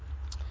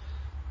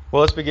Well,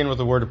 let's begin with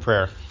a word of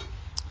prayer.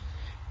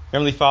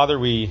 Heavenly Father,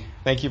 we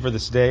thank you for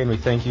this day, and we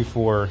thank you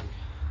for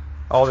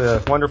all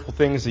the wonderful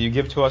things that you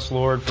give to us,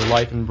 Lord, for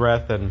life and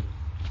breath, and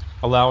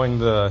allowing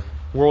the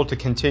world to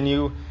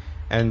continue,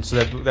 and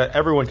so that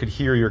everyone could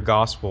hear your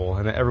gospel,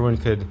 and that everyone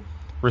could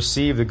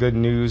receive the good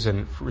news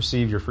and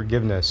receive your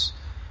forgiveness.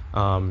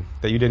 That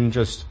you didn't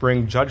just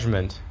bring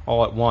judgment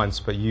all at once,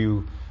 but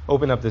you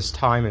opened up this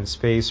time and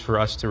space for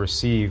us to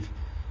receive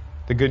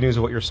the good news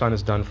of what your Son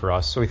has done for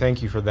us. So we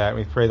thank you for that.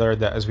 We pray, Lord,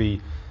 that as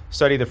we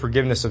study the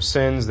forgiveness of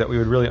sins, that we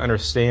would really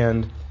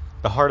understand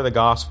the heart of the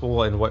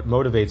gospel and what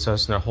motivates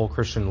us in our whole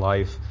Christian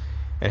life,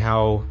 and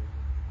how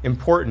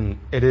important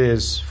it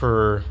is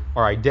for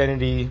our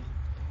identity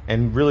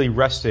and really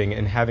resting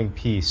and having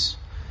peace.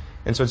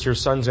 And so it's your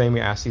Son's name we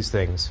ask these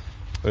things.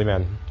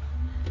 Amen.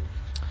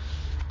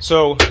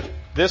 So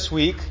this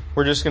week,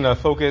 we're just going to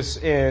focus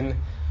in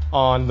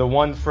on the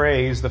one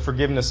phrase, the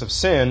forgiveness of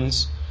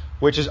sins,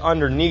 which is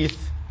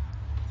underneath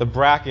the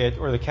bracket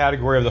or the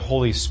category of the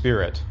Holy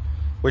Spirit,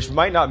 which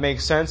might not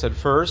make sense at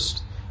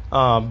first,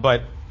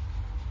 but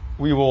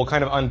we will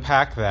kind of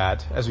unpack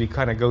that as we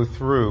kind of go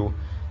through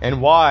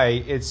and why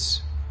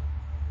it's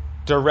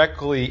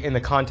directly in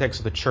the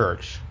context of the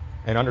church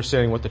and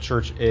understanding what the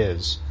church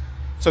is.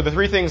 So the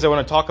three things I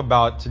want to talk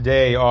about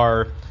today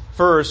are,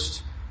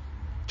 first,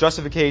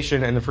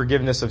 justification and the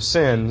forgiveness of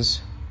sins.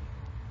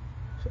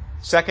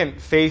 Second,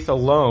 faith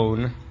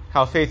alone,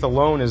 how faith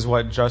alone is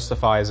what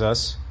justifies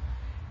us.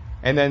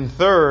 And then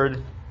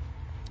third,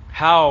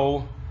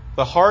 how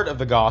the heart of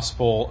the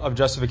gospel of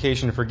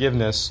justification and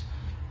forgiveness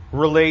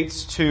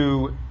relates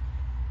to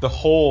the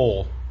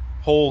whole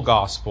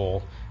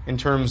gospel in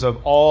terms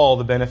of all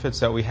the benefits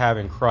that we have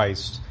in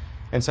Christ.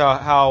 And so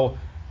how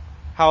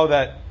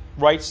that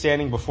right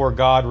standing before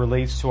God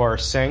relates to our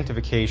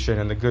sanctification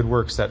and the good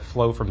works that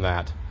flow from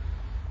that.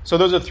 So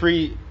those are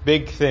three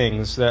big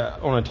things that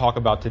I want to talk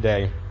about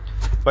today.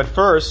 But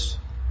first,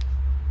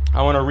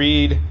 I want to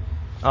read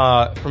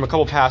from a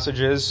couple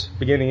passages,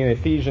 beginning in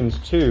Ephesians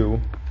 2,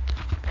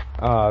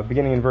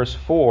 beginning in verse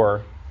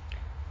 4,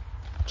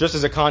 just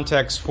as a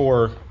context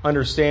for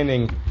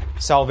understanding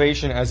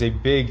salvation as a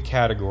big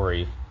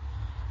category.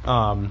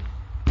 But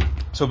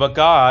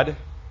God,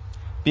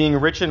 being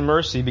rich in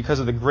mercy because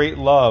of the great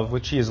love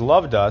which He has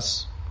loved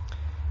us,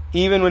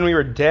 even when we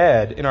were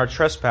dead in our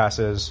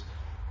trespasses,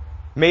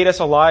 made us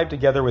alive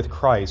together with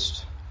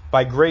Christ.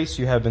 By grace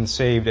you have been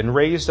saved, and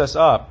raised us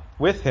up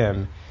with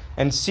Him,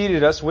 and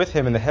seated us with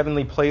Him in the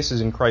heavenly places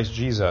in Christ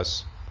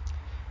Jesus,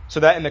 so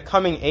that in the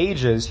coming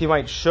ages He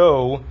might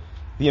show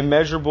the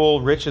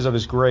immeasurable riches of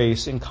His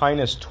grace and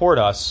kindness toward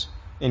us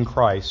in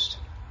Christ.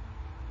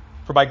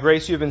 For by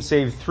grace you have been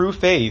saved through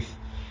faith,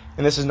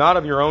 and this is not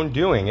of your own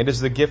doing. It is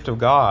the gift of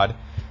God,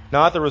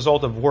 not the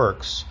result of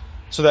works,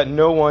 so that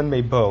no one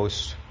may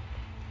boast.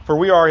 For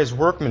we are His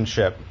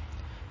workmanship,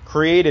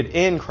 created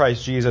in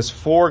Christ Jesus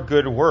for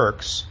good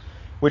works,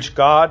 which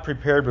God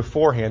prepared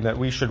beforehand that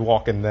we should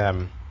walk in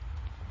them.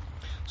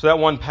 So that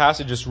one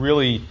passage just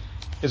really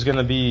is going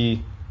to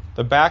be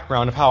the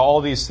background of how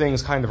all these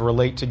things kind of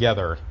relate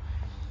together.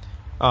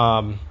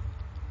 And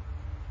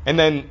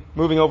then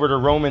moving over to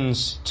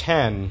Romans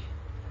 10,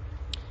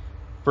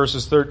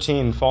 verses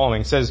 13 and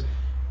following, says,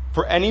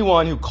 "For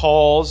anyone who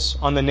calls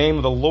on the name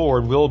of the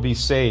Lord will be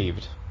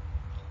saved.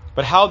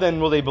 But how then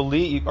will they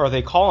believe, or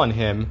they call on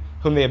Him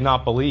whom they have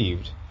not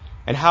believed?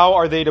 And how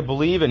are they to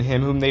believe in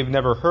Him whom they've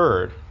never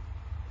heard?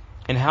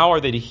 And how are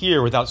they to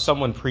hear without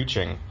someone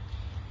preaching?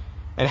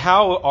 And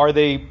how are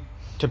they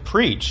to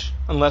preach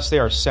unless they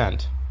are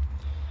sent?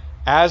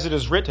 As it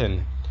is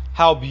written,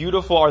 how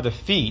beautiful are the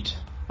feet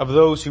of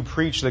those who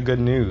preach the good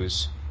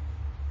news.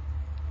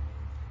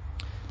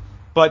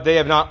 But they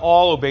have not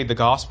all obeyed the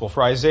gospel.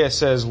 For Isaiah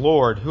says,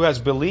 Lord, who has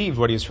believed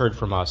what He has heard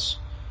from us?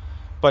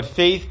 But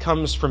faith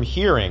comes from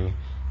hearing,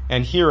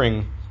 and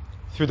hearing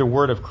through the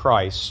word of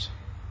Christ."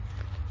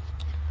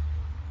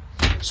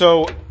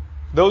 So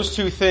those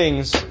two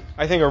things,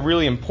 I think, are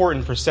really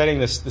important for setting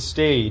the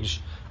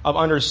stage of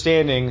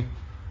understanding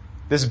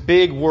this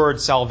big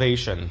word,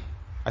 salvation.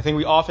 I think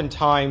we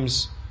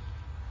oftentimes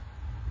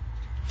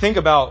think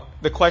about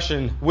the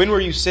question, when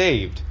were you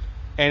saved?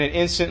 And it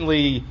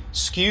instantly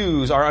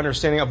skews our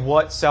understanding of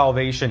what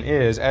salvation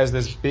is as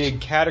this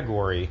big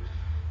category.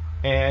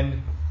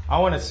 And I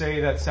want to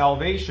say that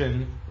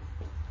salvation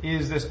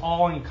is this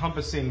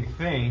all-encompassing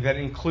thing that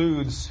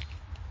includes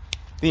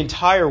the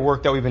entire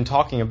work that we've been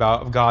talking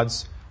about of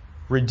God's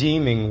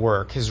redeeming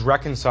work, His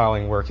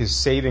reconciling work, His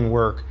saving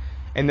work,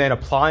 and then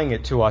applying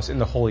it to us in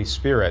the Holy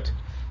Spirit.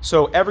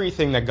 So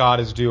everything that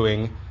God is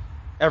doing,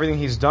 everything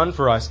He's done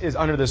for us, is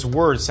under this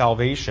word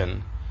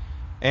salvation.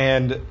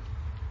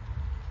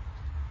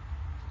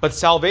 But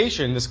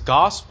salvation, this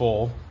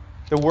gospel,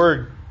 the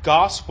word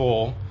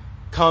gospel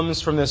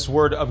comes from this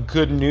word of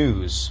good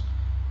news.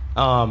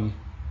 And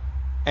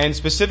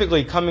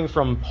specifically coming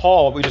from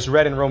Paul, we just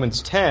read in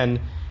Romans 10,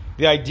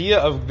 the idea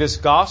of this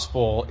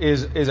gospel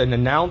is an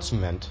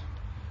announcement.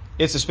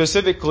 It's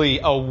specifically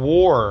a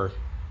war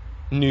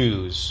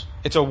news.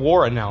 It's a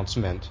war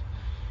announcement.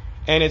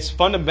 And it's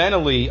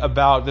fundamentally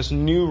about this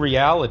new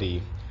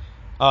reality.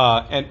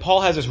 And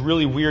Paul has this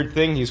really weird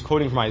thing he's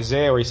quoting from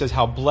Isaiah where he says,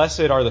 how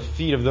blessed are the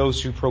feet of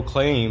those who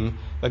proclaim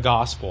the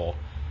gospel.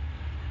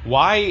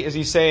 Why is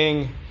he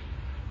saying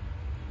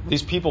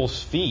these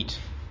people's feet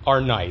are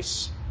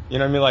nice? You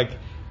know what I mean? Like,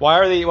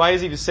 why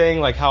is he saying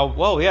like how,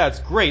 well, yeah, it's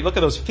great. Look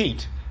at those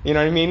feet. You know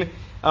what I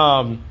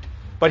mean?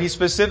 But he's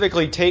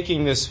specifically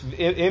taking this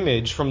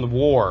image from the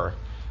war.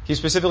 He's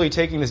specifically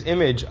taking this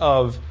image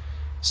of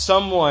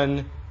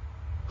someone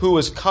who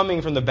was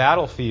coming from the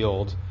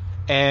battlefield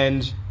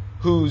and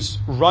who's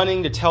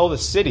running to tell the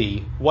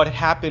city what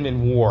happened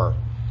in war.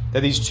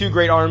 That these two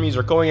great armies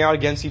are going out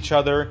against each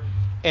other,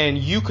 and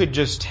you could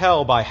just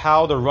tell by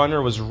how the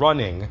runner was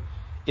running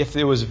if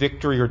it was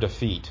victory or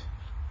defeat.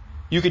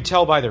 You could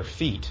tell by their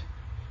feet.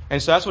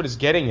 And so that's what it's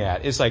getting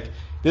at. It's like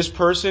this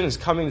person is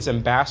coming, this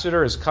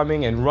ambassador is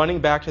coming and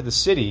running back to the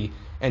city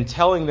and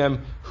telling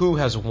them who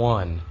has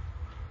won.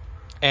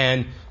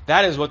 And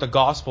that is what the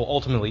gospel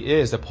ultimately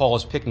is that Paul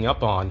is picking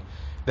up on.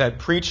 That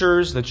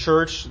preachers, the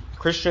church,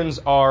 Christians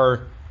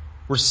are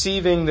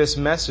receiving this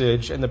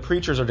message and the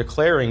preachers are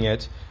declaring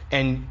it.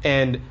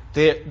 And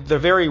the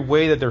very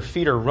way that their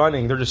feet are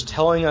running, they're just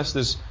telling us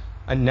this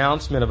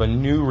announcement of a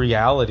new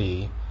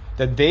reality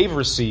that they've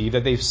received,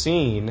 that they've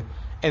seen,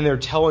 and they're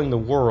telling the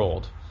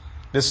world.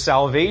 This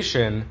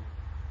salvation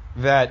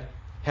that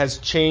has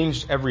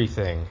changed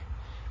everything.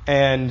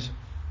 And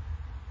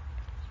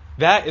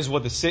that's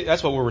what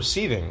we're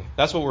receiving.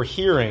 That's what we're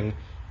hearing,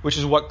 which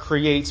is what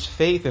creates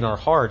faith in our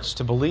hearts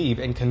to believe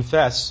and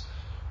confess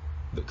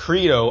the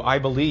credo, I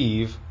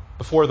believe,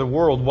 before the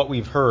world what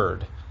we've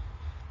heard.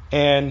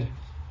 And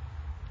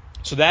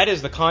so that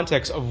is the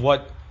context of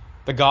what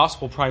the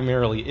gospel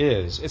primarily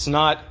is. It's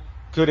not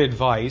good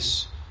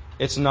advice.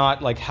 It's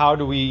not like how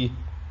do we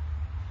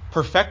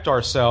perfect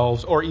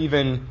ourselves or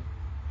even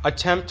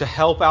attempt to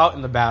help out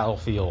in the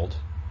battlefield.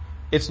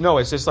 It's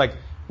just like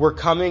we're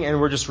coming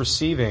and we're just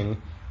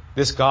receiving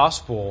this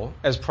gospel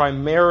as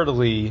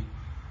primarily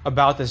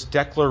about this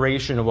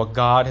declaration of what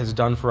God has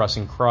done for us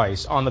in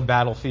Christ on the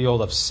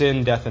battlefield of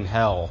sin, death, and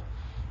hell,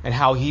 and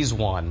how He's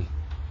won.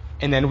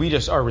 And then we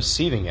just are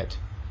receiving it.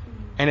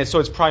 And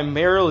it's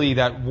primarily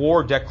that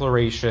war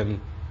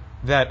declaration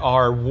that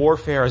our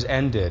warfare has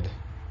ended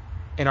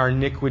and our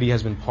iniquity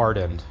has been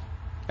pardoned,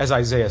 as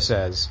Isaiah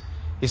says.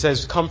 He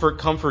says, comfort,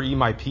 comfort ye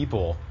my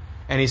people.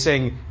 And he's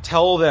saying,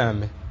 tell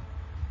them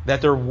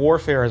that their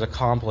warfare is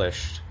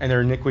accomplished and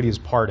their iniquity is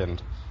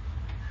pardoned.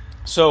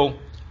 So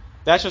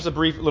that's just a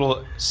brief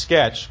little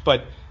sketch.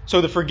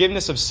 So the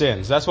forgiveness of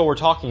sins, that's what we're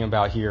talking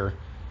about here.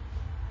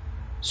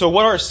 So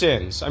what are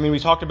sins? I mean, we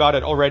talked about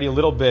it already a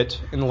little bit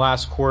in the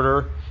last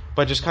quarter,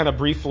 but just kind of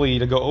briefly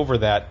to go over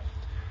that.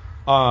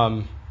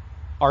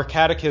 Our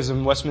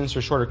catechism,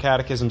 Westminster Shorter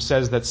Catechism,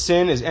 says that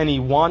sin is any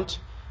want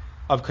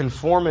of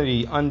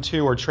conformity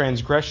unto or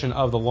transgression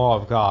of the law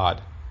of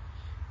God.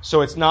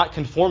 So it's not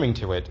conforming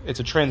to it.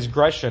 It's a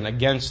transgression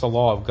against the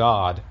law of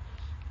God,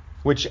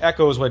 which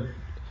echoes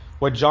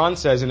what John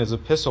says in his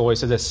epistle. He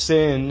says that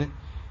sin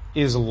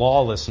is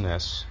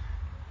lawlessness.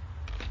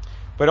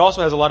 But it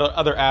also has a lot of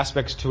other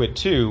aspects to it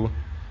too.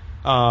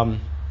 But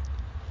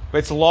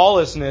it's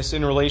lawlessness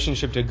in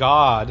relationship to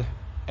God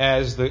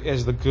as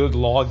the good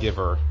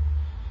lawgiver.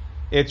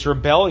 It's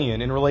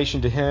rebellion in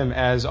relation to Him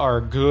as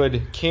our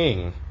good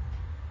King.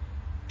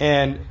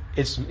 And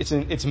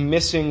it's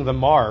missing the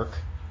mark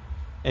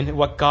and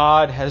what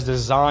God has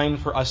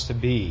designed for us to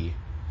be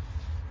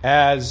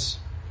as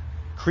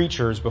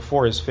creatures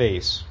before His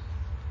face.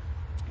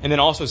 And then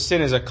also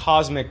sin is a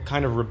cosmic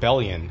kind of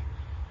rebellion.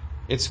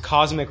 It's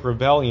cosmic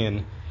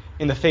rebellion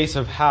in the face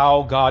of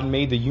how God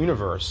made the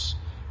universe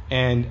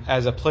and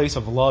as a place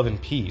of love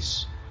and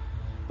peace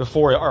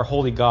before our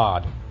holy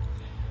God.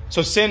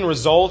 So sin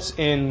results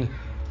in,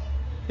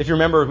 if you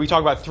remember, we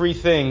talked about three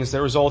things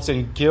that results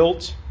in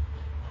guilt,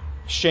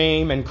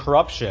 shame, and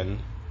corruption,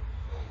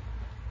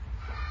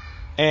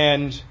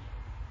 and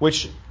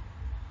which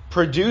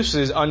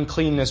produces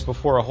uncleanness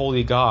before a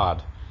holy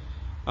God.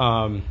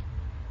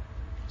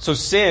 So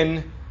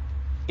sin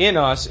in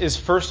us is,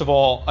 first of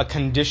all, a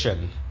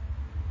condition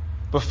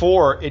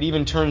before it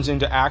even turns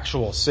into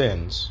actual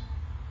sins.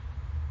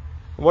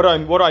 What do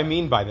I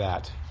mean by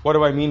that? What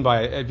do I mean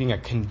by it being a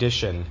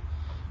condition?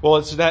 Well,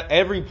 it's that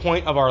every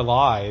point of our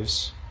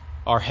lives,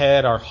 our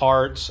head, our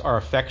hearts, our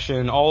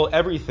affection,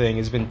 everything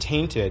has been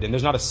tainted, and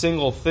there's not a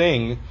single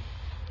thing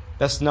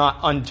that's not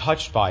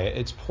untouched by it.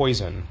 It's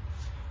poison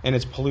and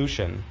it's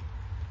pollution.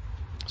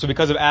 So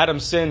because of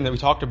Adam's sin that we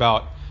talked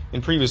about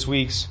in previous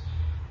weeks,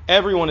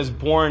 everyone is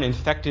born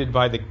infected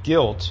by the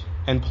guilt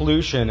and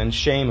pollution and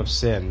shame of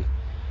sin.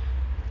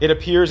 It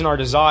appears in our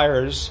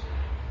desires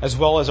as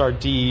well as our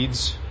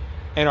deeds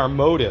and our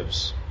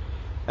motives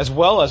as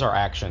well as our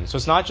actions. So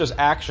it's not just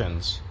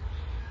actions.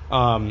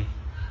 The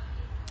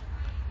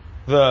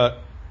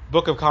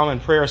Book of Common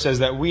Prayer says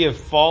that we have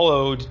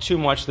followed too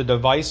much the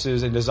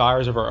devices and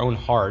desires of our own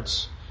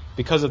hearts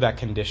because of that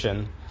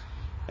condition,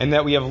 and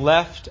that we have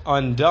left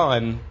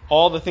undone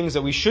all the things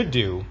that we should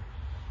do,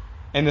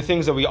 and the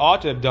things that we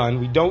ought to have done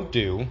we don't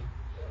do,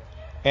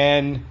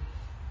 And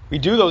we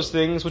do those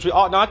things which we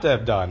ought not to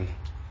have done.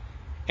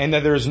 And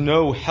that there's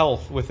no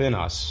health within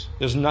us.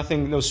 There's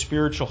nothing, no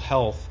spiritual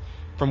health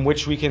from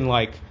which we can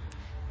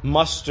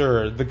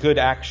muster the good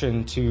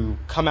action to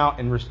come out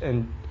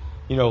and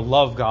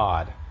love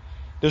God.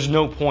 There's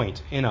no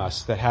point in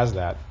us that has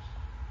that.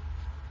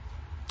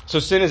 So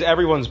sin is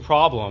everyone's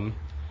problem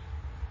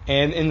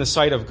and in the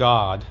sight of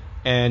God.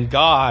 And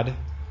God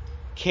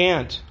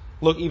can't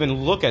even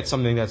look at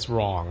something that's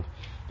wrong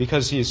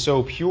because he is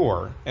so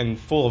pure and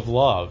full of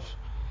love.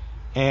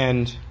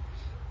 And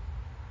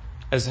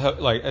as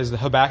the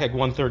Habakkuk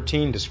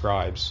 1:13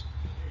 describes,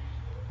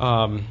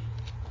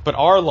 but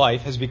our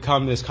life has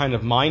become this kind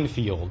of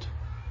minefield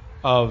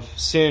of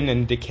sin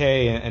and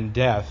decay and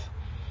death.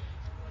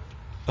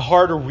 The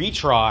harder we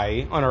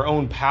try on our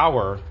own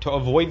power to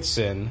avoid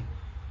sin,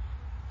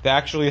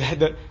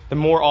 the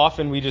more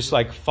often we just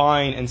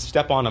find and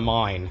step on a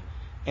mine,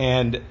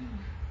 and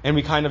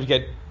we kind of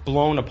get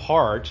blown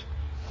apart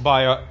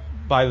by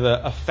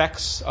the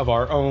effects of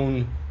our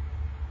own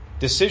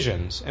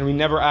decisions, and we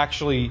never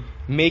actually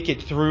make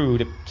it through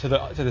to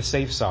the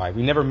safe side.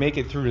 We never make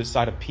it through to the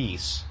side of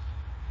peace,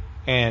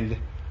 and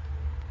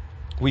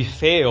we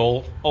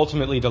fail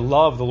ultimately to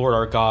love the Lord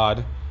our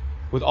God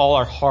with all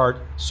our heart,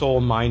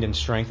 soul, mind, and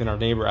strength, and our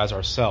neighbor as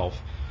ourselves,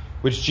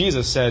 which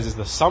Jesus says is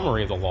the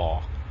summary of the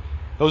law.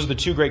 Those are the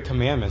two great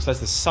commandments. That's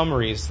the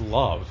summary, is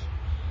love.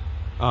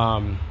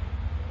 And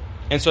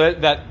so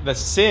that the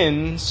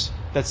sins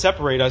that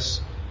separate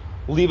us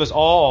leave us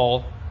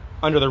all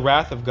under the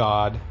wrath of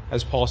God,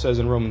 as Paul says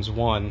in Romans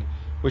 1,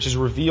 which is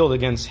revealed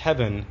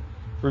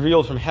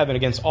from heaven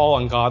against all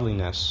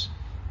ungodliness.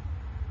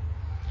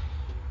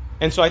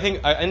 And so I think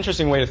an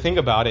interesting way to think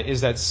about it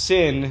is that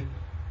sin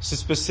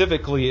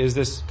specifically is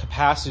this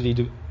capacity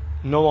to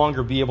no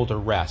longer be able to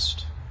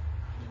rest.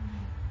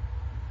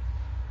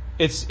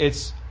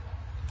 It's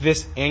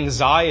this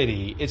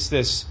anxiety, it's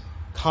this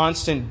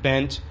constant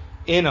bent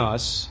in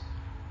us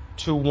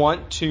to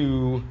want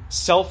to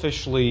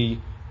selfishly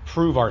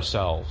prove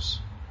ourselves.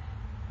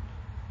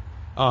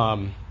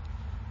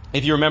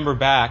 If you remember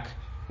back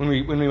when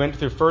we went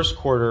through first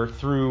quarter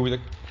through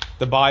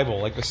the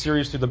Bible, the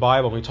series through the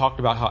Bible, we talked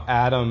about how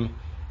Adam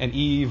and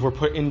Eve were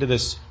put into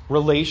this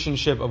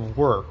relationship of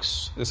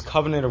works, this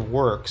covenant of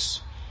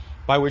works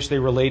by which they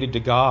related to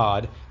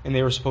God, and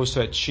they were supposed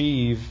to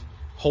achieve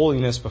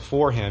holiness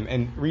before him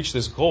and reach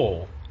this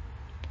goal.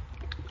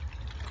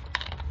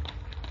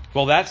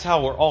 Well, that's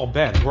how we're all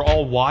bent. We're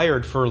all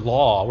wired for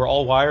law. We're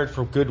all wired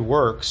for good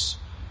works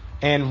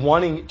and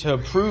wanting to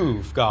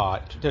improve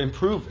God, to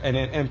improve and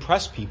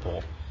impress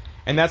people.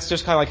 And that's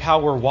just kind of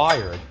how we're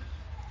wired.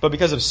 But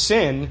because of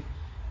sin,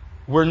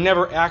 we're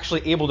never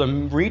actually able to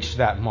reach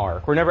that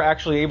mark. We're never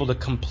actually able to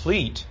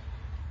complete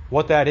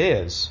what that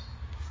is.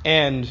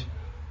 And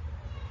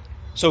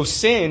so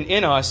sin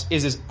in us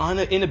is this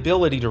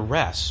inability to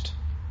rest.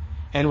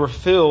 And we're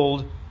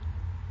filled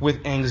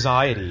with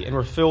anxiety, and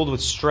we're filled with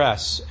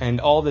stress,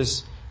 and all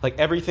this,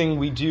 everything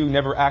we do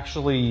never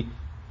actually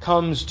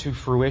comes to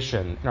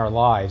fruition in our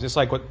lives. It's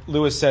like what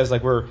Lewis says,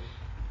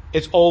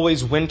 it's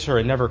always winter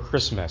and never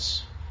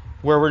Christmas,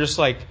 where we're just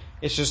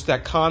it's just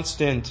that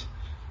constant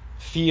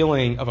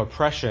feeling of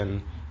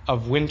oppression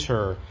of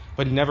winter,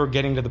 but never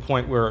getting to the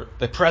point where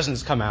the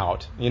presents come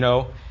out,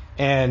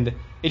 and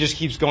it just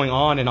keeps going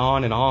on and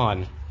on and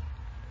on.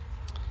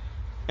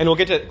 And we'll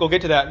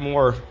get to that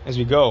more as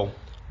we go.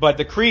 But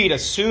the creed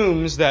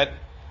assumes that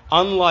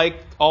unlike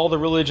all the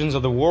religions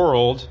of the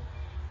world,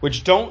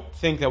 which don't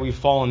think that we've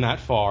fallen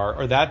that far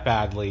or that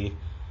badly,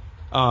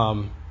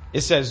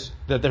 it says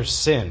that there's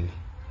sin,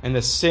 and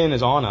the sin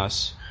is on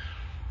us.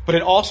 But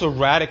it also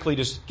radically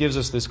just gives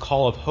us this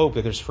call of hope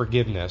that there's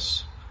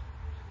forgiveness,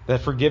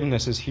 that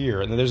forgiveness is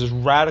here, and that there's this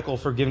radical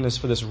forgiveness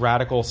for this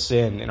radical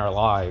sin in our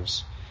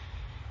lives.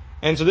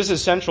 And so this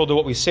is central to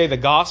what we say the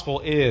gospel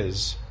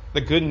is,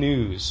 the good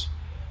news.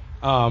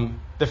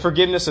 The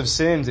forgiveness of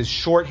sins is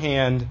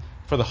shorthand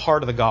for the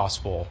heart of the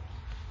gospel.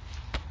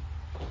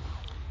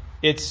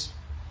 It's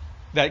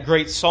that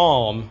great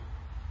psalm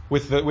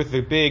with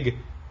the big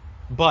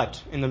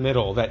but in the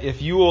middle, that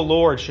if you, O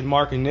Lord, should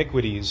mark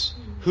iniquities,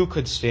 who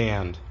could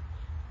stand?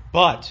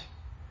 But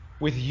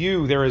with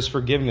you there is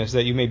forgiveness,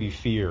 that you may be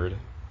feared.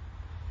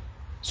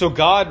 So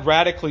God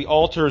radically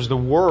alters the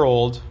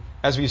world,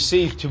 as we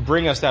see, to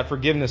bring us that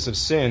forgiveness of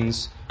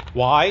sins.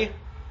 Why?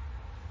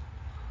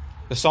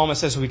 The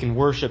psalmist says so we can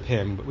worship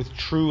him with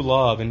true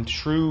love and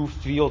true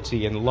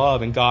fealty and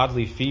love and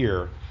godly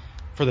fear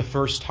for the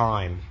first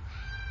time.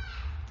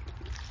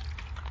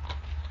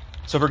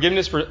 So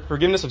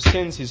forgiveness of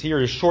sins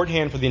is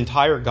shorthand for the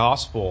entire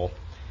gospel.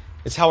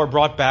 It's how we're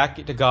brought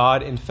back to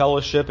God in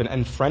fellowship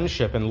and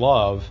friendship and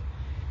love,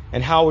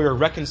 and how we are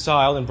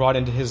reconciled and brought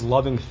into his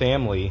loving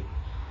family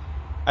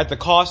at the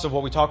cost of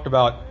what we talked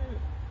about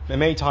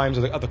many times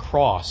of the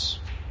cross.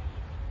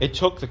 It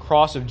took the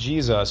cross of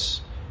Jesus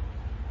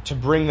to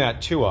bring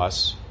that to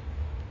us,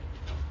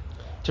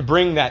 to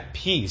bring that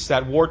peace,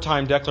 that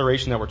wartime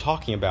declaration that we're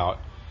talking about.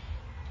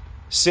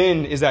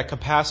 Sin is that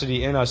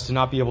capacity in us to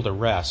not be able to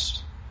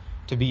rest.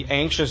 to be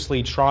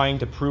anxiously trying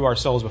to prove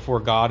ourselves before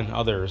God and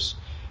others,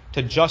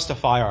 to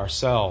justify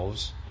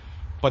ourselves.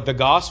 But the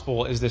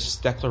gospel is this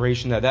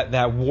declaration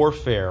that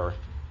warfare,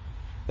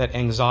 that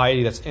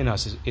anxiety that's in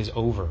us is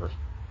over.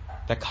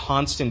 That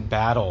constant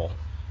battle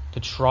to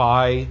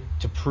try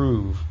to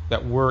prove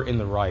that we're in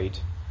the right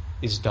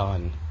is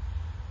done,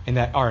 and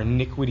that our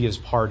iniquity is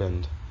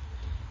pardoned.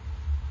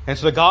 And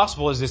so the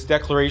gospel is this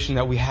declaration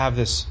that we have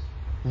this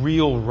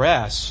real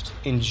rest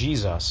in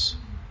Jesus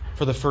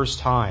for the first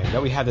time,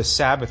 that we have the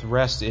Sabbath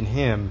rest in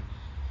Him,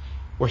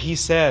 where He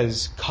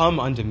says, "Come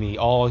unto me,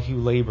 all who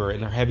labor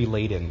and are heavy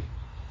laden,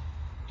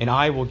 and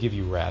I will give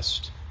you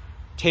rest.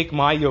 Take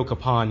my yoke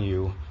upon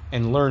you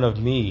and learn of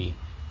me,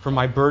 for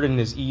my burden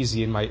is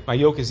easy, and my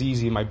yoke is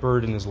easy, and my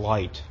burden is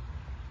light."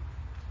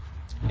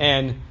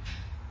 And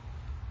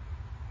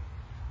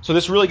so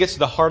this really gets to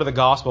the heart of the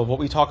gospel of what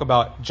we talk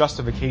about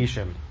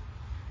justification.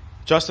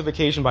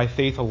 Justification by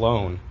faith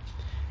alone.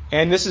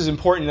 And this is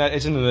important that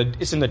it's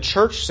in the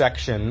church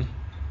section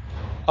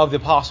of the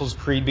Apostles'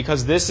 Creed,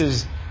 because this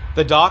is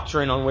the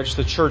doctrine on which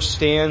the church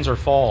stands or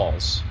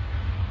falls.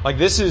 Like,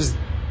 this is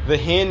the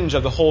hinge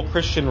of the whole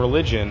Christian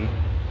religion,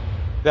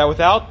 that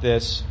without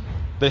this,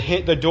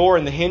 the door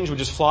and the hinge would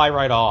just fly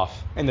right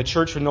off, and the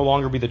church would no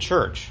longer be the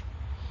church,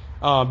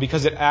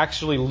 because it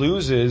actually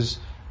loses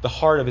the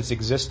heart of its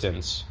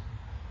existence,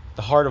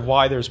 the heart of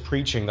why there's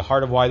preaching, the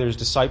heart of why there's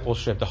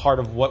discipleship, the heart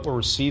of what we're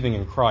receiving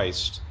in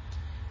Christ.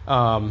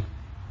 And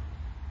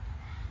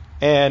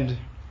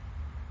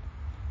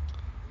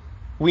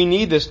we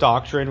need this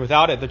doctrine.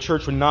 Without it, the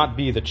church would not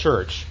be the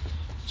church.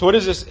 So what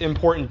is this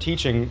important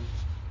teaching?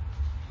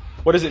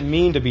 What does it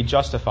mean to be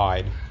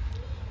justified?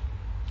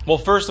 Well,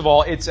 first of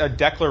all, it's a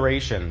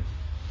declaration.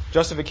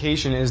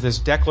 Justification is this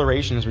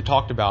declaration, as we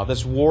talked about,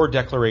 this war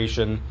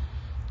declaration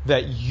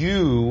that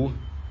you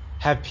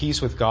have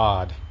peace with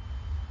God.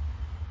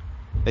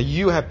 That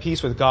you have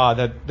peace with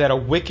God, that a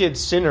wicked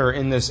sinner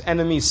in this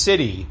enemy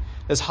city,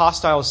 this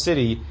hostile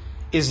city,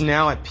 is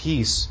now at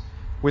peace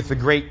with the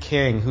great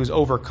King who's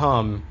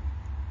overcome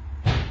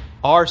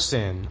our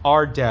sin,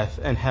 our death,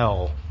 and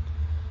hell.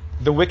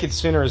 The wicked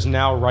sinner is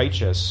now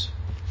righteous.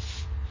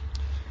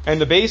 And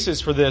the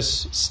basis for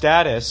this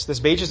status, this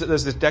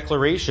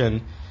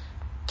declaration,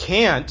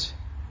 can't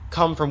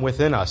come from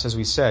within us, as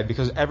we said,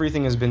 because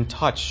everything has been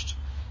touched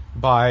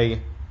by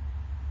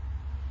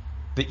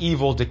the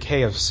evil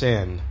decay of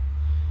sin.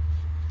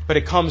 But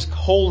it comes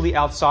wholly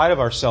outside of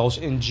ourselves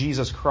in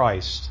Jesus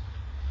Christ.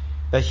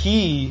 That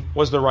He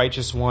was the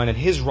righteous one, and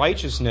His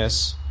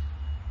righteousness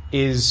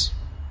is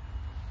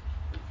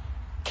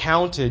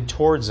counted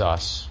towards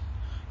us.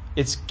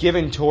 It's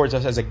given towards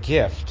us as a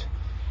gift.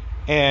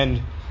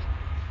 And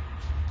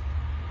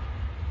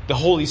the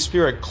Holy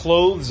Spirit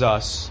clothes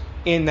us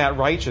in that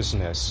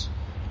righteousness.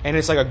 And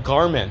it's like a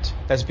garment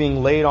that's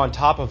being laid on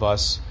top of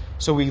us,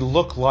 so we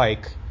look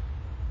like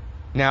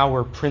now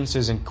we're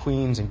princes and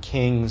queens and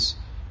kings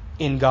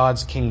in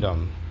God's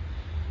kingdom.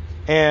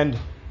 And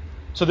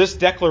so this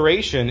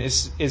declaration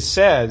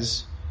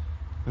says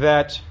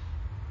that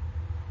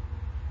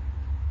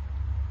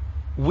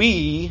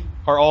we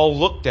are all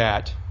looked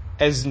at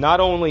as not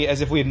only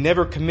as if we had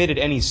never committed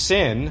any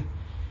sin,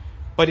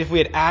 but if we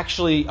had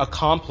actually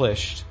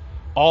accomplished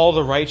all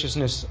the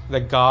righteousness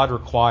that God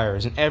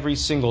requires in every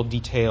single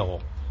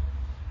detail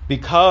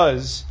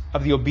because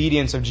of the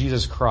obedience of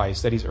Jesus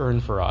Christ that He's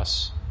earned for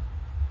us.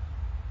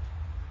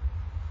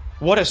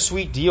 What a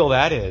sweet deal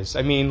that is.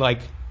 I mean,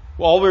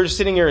 all we're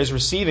sitting here is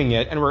receiving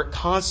it, and we're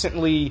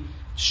constantly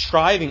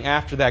striving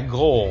after that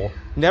goal,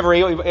 never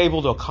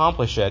able to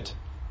accomplish it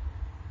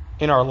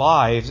in our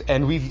lives,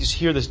 and we just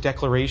hear this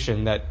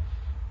declaration that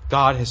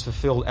God has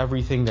fulfilled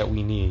everything that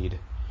we need.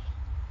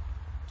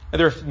 And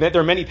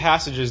there are many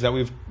passages that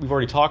we've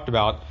already talked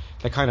about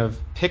that kind of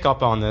pick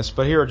up on this,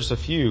 but here are just a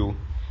few.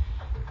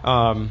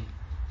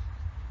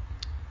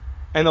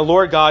 And the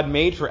Lord God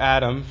made for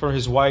Adam, for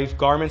his wife,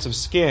 garments of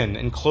skin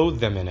and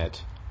clothed them in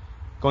it.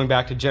 Going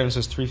back to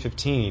Genesis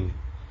 3:15.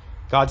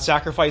 God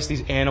sacrificed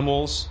these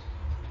animals.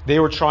 They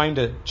were trying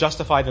to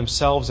justify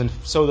themselves and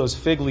sew those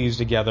fig leaves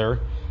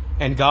together.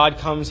 And God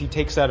comes, He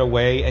takes that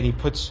away, and He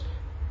puts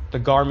the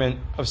garment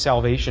of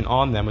salvation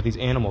on them with these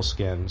animal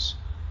skins.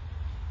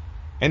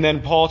 And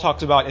then Paul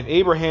talks about if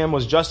Abraham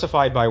was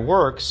justified by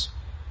works,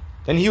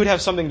 then he would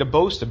have something to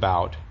boast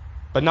about,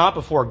 but not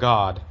before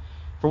God.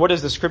 For what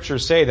does the Scripture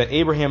say? That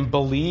Abraham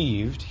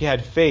believed, he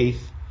had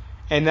faith,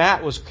 and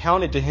that was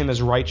counted to him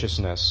as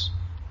righteousness.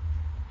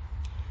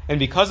 And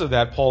because of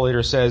that, Paul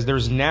later says,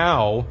 there's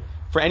now,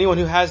 for anyone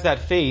who has that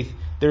faith,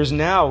 there's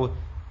now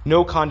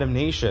no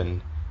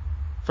condemnation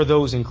for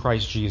those in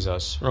Christ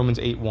Jesus. Romans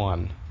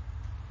 8:1.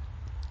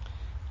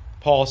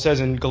 Paul says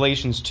in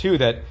Galatians 2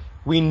 that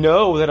we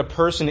know that a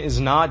person is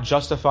not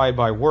justified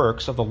by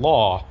works of the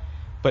law,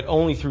 but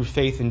only through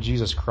faith in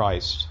Jesus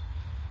Christ.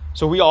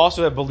 So we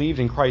also have believed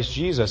in Christ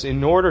Jesus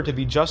in order to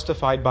be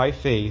justified by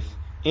faith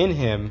in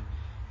Him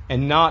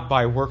and not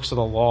by works of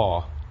the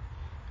law.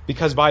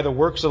 Because by the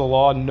works of the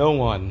law, no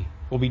one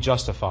will be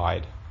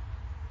justified.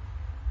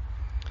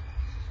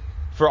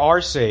 For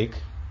our sake,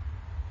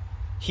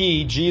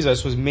 He,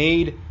 Jesus, was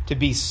made to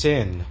be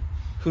sin,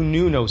 who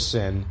knew no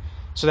sin,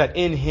 so that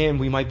in him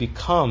we might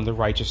become the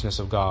righteousness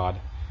of God.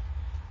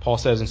 Paul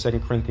says in 2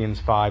 Corinthians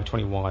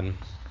 5:21.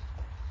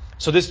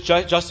 So this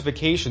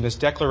justification, this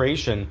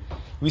declaration,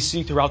 we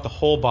see throughout the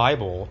whole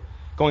Bible,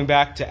 going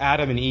back to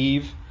Adam and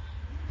Eve,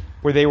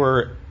 where they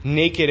were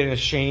naked and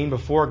ashamed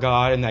before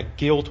God, and that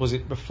guilt was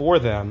before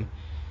them.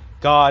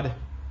 God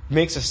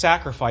makes a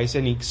sacrifice,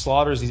 and he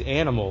slaughters these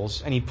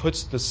animals, and he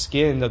puts the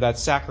skin of that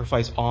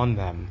sacrifice on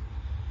them.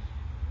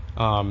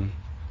 And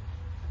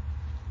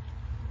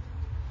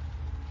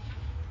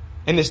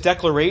this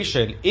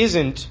declaration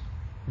isn't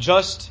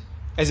just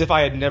as if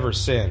I had never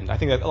sinned. I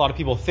think that a lot of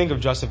people think of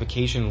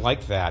justification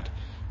like that,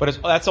 but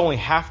that's only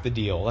half the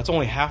deal. That's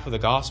only half of the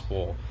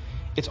gospel.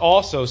 It's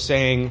also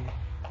saying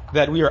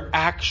that we are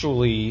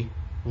actually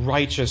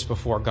righteous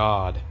before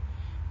God,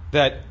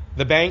 that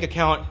the bank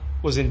account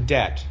was in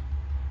debt.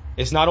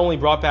 It's not only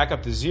brought back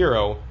up to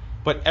zero,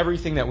 but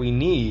everything that we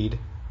need,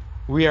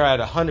 we are at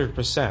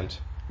 100%.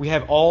 We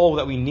have all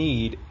that we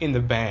need in the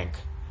bank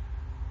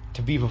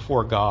to be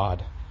before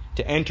God,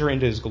 to enter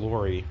into his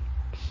glory.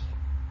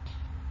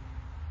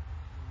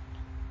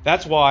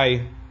 That's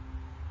why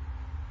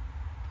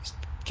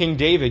King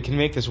David can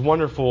make this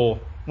wonderful,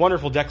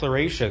 wonderful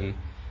declaration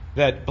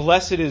that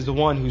blessed is the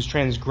one whose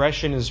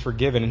transgression is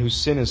forgiven and whose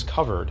sin is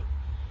covered.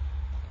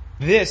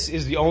 This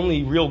is the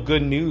only real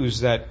good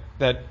news that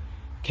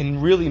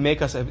can really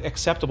make us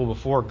acceptable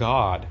before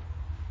God.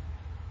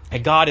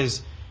 And God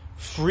is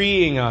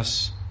freeing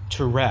us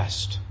to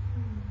rest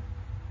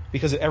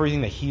because of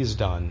everything that he has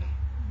done.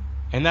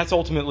 And that's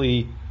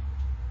ultimately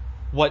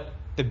what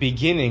the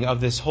beginning of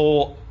this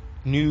whole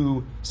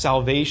new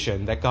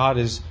salvation that God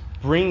is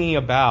bringing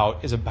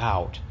about is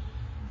about.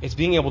 It's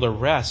being able to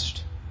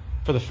rest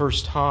for the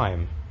first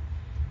time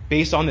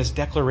based on this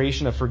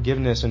declaration of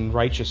forgiveness and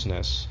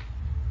righteousness.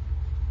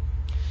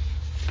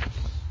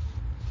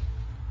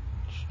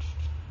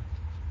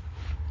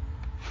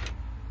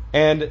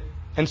 And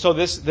so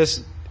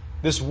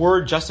this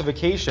word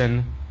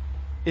justification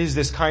is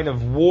this kind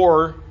of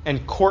war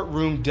and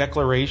courtroom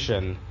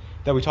declaration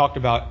that we talked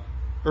about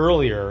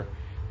earlier,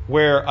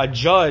 where a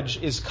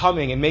judge is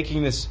coming and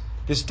making this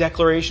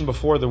declaration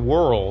before the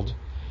world.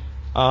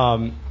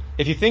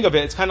 If you think of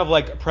it, it's kind of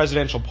like a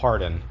presidential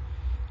pardon.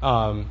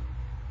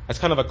 It's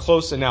kind of a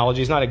close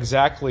analogy. It's not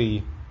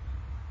exactly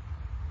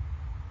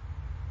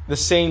the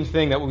same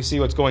thing that we see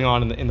what's going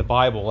on in the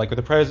Bible. Like with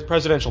the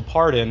presidential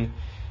pardon,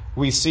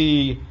 we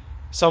see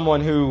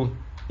someone who,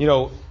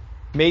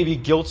 may be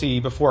guilty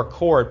before a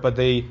court, but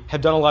they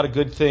have done a lot of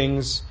good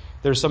things.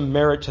 There's some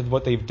merit to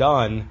what they've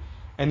done,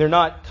 and they're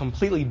not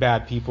completely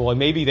bad people, and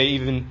maybe they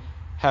even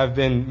have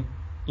been,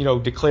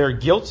 declared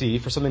guilty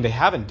for something they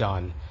haven't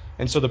done.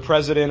 And so the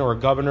president or a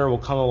governor will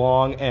come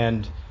along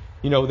and,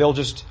 they'll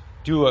just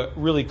do a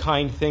really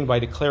kind thing by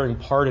declaring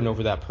pardon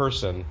over that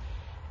person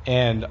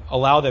and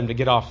allow them to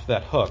get off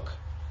that hook.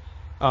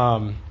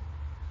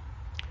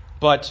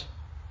 But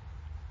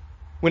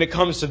when it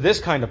comes to this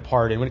kind of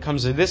pardon, when it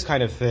comes to this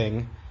kind of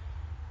thing,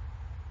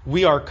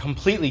 we are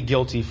completely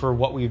guilty for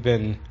what we've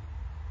been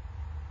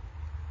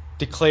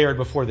declared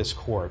before this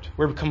court.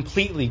 We're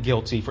completely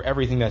guilty for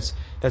everything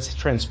that's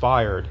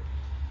transpired.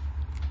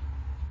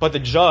 But the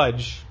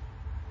judge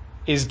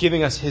is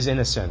giving us his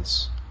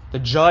innocence. The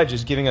judge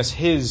is giving us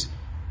his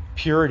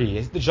purity.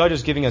 The judge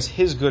is giving us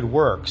his good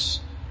works.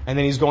 And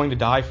then he's going to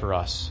die for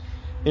us.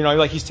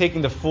 He's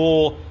taking the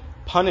full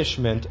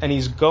punishment and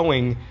he's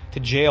going to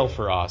jail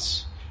for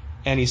us.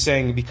 And he's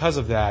saying, because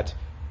of that,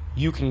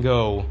 you can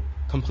go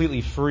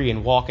completely free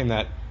and walk in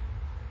that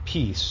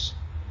peace.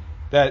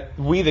 That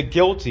we, the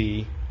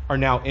guilty, are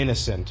now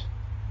innocent.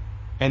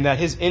 And that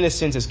his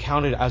innocence is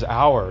counted as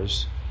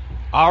ours.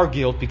 Our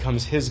guilt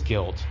becomes his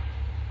guilt.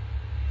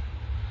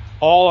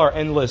 All our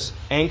endless,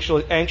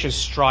 anxious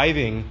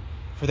striving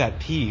for that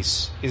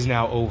peace is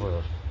now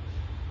over.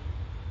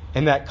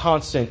 And that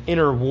constant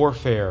inner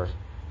warfare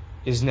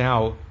is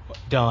now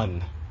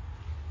done.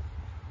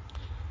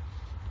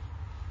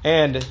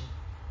 And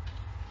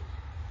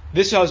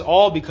this is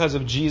all because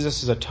of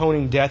Jesus'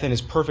 atoning death and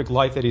his perfect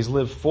life that he's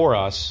lived for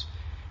us,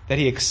 that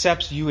he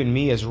accepts you and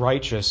me as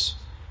righteous.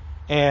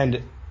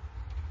 And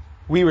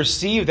we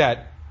receive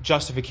that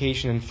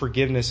justification and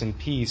forgiveness and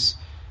peace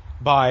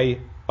by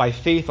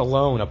faith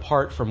alone,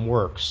 apart from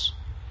works.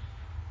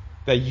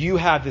 That you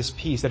have this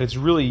peace, that it's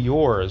really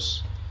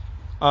yours.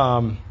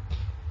 Like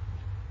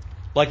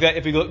that,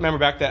 if we remember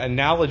back that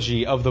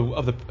analogy of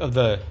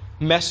the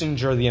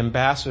messenger, the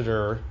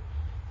ambassador,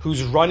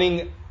 who's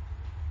running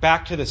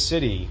back to the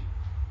city.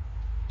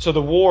 So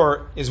the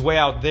war is way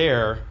out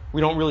there. We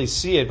don't really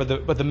see it,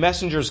 but the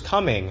messenger's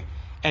coming,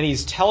 and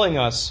he's telling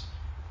us,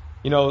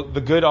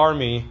 the good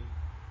army,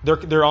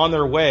 they're on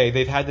their way.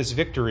 They've had this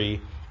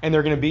victory, and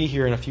they're going to be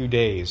here in a few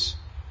days.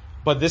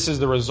 But this is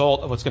the result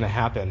of what's going to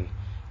happen.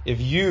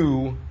 If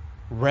you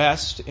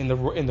rest in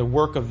the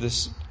work of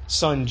this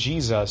Son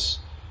Jesus,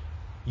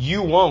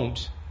 you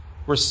won't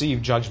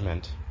receive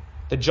judgment.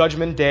 The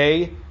judgment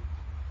day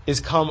is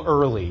come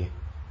early.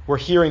 We're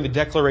hearing the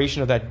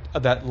declaration of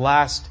that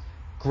last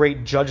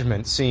great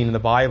judgment scene in the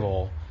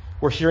Bible.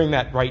 We're hearing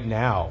that right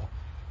now.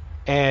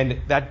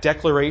 And that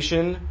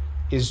declaration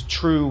is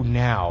true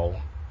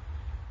now.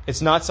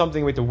 It's not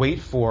something we have to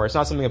wait for. It's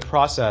not something to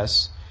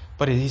process.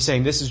 But he's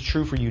saying this is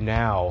true for you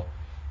now.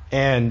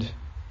 And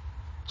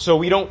so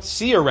we don't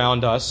see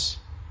around us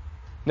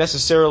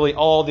necessarily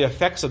all the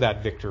effects of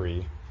that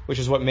victory, which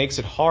is what makes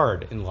it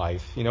hard in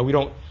life. We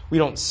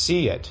don't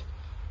see it.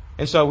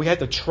 And so we have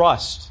to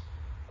trust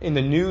in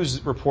the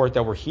news report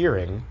that we're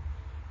hearing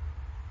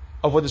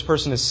of what this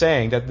person is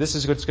saying, that this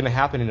is what's going to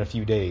happen in a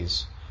few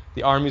days.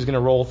 The army is going to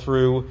roll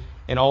through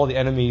and all the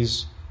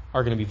enemies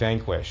are going to be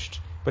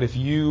vanquished. But if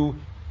you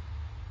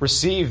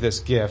receive this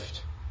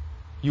gift,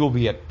 you will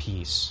be at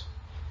peace.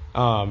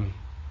 No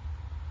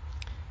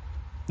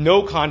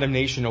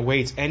condemnation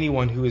awaits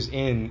anyone who is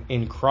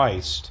in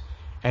Christ,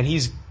 and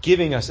he's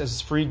giving us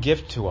as a free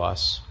gift to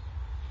us.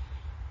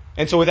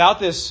 And so without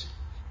this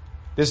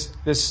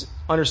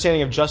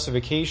understanding of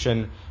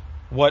justification,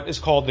 what is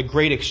called the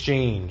great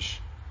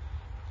exchange,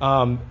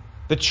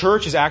 the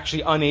church is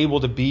actually unable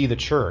to be the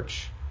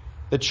church.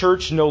 The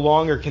church no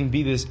longer can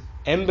be this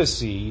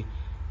embassy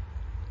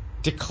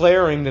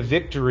declaring the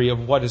victory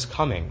of what is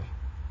coming.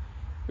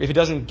 If it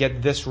doesn't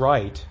get this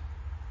right,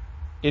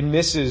 it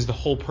misses the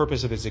whole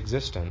purpose of its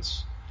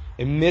existence.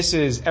 It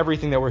misses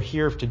everything that we're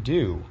here to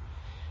do.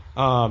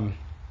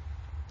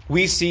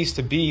 We cease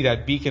to be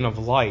that beacon of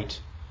light,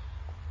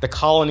 the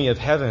colony of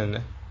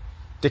heaven,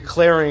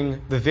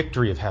 declaring the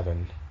victory of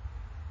heaven.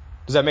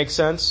 Does that make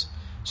sense?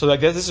 So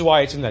this is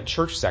why it's in that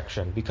church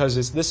section,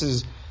 because this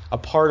is a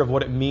part of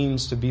what it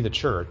means to be the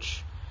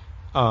church.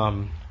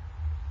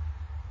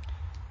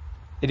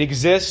 It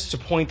exists to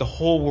point the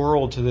whole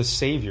world to this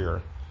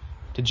Savior,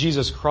 to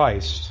Jesus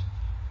Christ.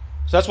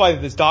 So that's why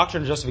this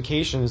doctrine of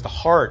justification is the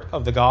heart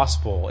of the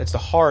gospel. It's the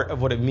heart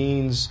of what it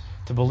means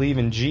to believe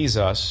in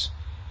Jesus.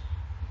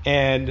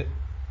 And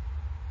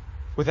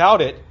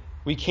without it,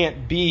 we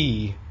can't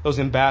be those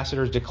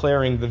ambassadors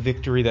declaring the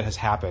victory that has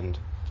happened.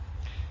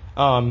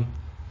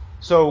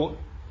 So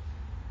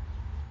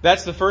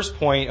that's the first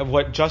point of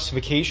what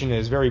justification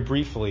is, very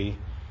briefly.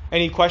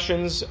 Any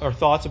questions or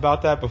thoughts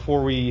about that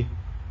before we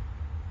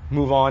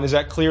move on? Is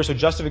that clear? So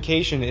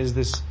justification is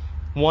this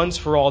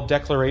once-for-all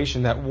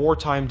declaration, that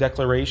wartime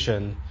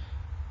declaration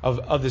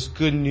of this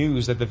good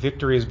news that the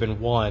victory has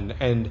been won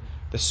and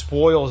the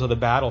spoils of the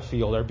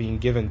battlefield are being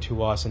given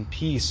to us and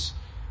peace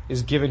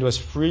is given to us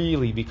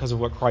freely because of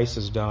what Christ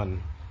has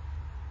done.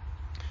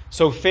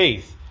 So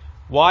faith.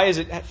 Why is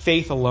it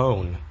faith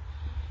alone?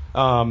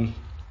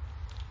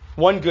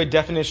 One good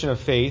definition of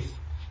faith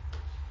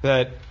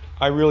that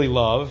I really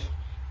love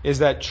is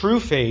that true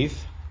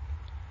faith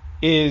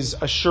is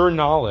a sure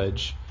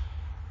knowledge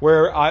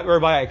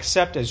whereby I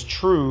accept as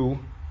true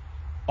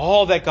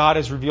all that God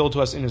has revealed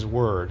to us in His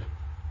Word.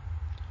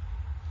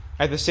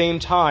 At the same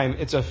time,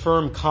 it's a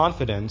firm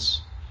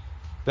confidence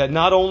that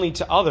not only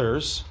to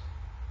others,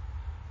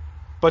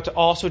 but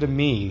also to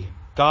me,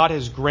 God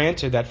has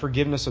granted that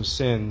forgiveness of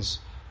sins,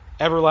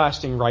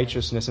 everlasting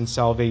righteousness and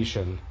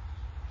salvation,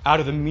 out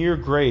of the mere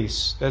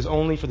grace that is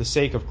only for the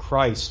sake of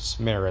Christ's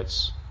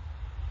merits.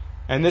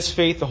 And this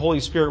faith, the Holy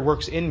Spirit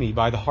works in me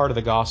by the heart of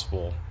the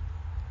gospel.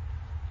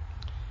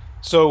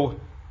 So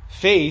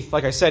faith,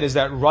 like I said,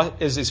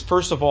 is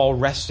first of all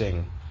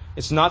resting.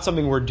 It's not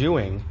something we're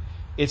doing.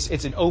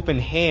 It's an open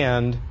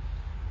hand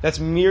that's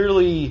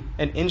merely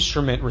an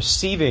instrument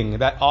receiving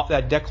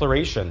that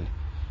declaration.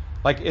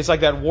 It's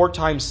like that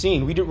wartime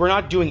scene. We're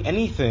not doing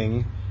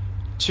anything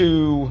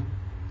to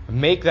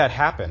make that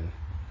happen.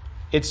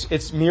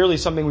 It's merely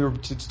something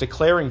it's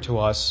declaring to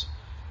us.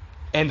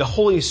 And the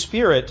Holy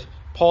Spirit,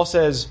 Paul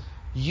says,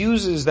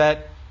 uses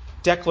that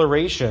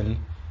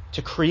declaration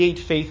to create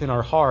faith in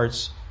our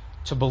hearts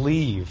to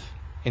believe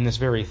in this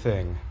very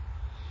thing.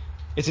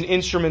 It's an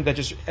instrument that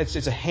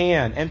it's a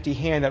empty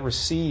hand that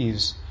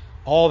receives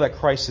all that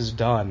Christ has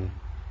done.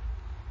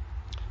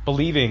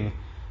 Believing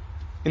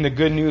in the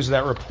good news of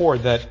that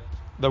report that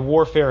the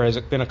warfare has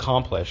been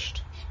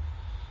accomplished.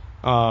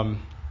 So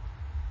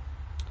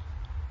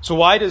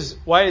why does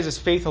this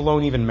faith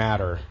alone even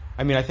matter?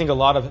 I mean, I think a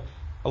lot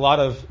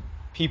of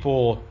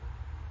people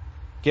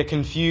get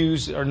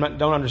confused or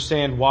don't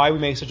understand why we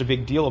make such a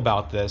big deal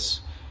about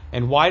this,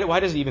 and why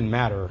does it even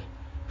matter?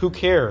 Who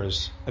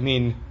cares? I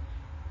mean,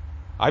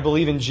 I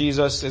believe in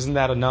Jesus. Isn't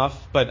that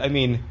enough? But I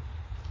mean,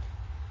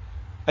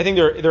 I think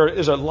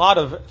there's a lot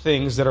of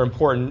things that are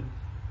important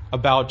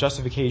about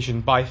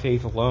justification by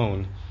faith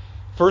alone.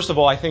 First of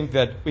all, I think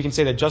that we can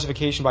say that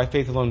justification by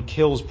faith alone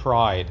kills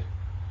pride.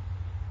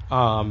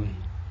 I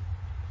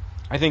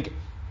think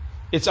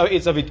it's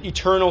of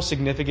eternal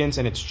significance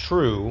and it's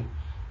true,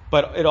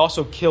 but it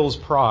also kills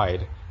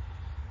pride.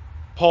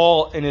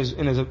 Paul, in his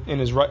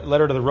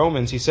letter to the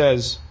Romans, he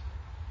says,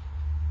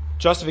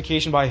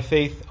 justification by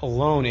faith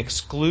alone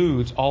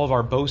excludes all of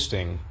our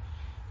boasting.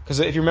 Because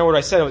if you remember what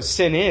I said,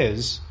 sin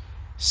is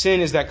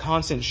that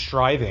constant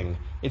striving.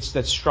 It's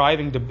that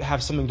striving to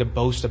have something to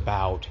boast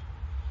about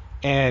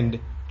and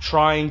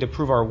trying to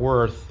prove our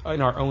worth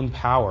in our own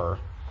power,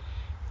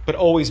 but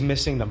always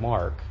missing the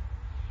mark.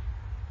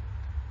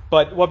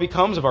 But what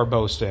becomes of our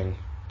boasting?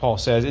 Paul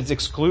says it's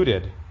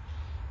excluded.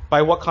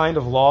 By what kind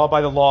of law?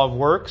 By the law of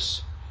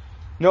works?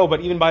 No,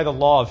 but even by the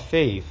law of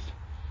faith.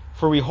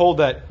 For we hold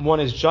that one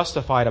is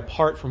justified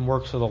apart from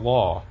works of the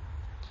law.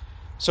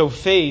 So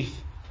faith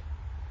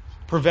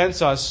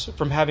prevents us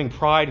from having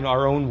pride in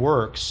our own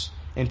works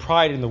and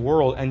pride in the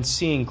world and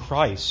seeing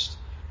Christ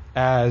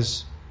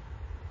as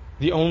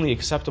the only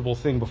acceptable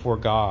thing before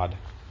God.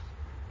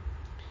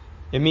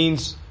 It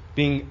means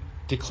being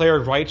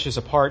declared righteous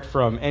apart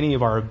from any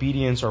of our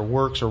obedience or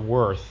works or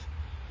worth.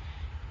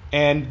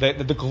 And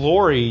the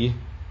glory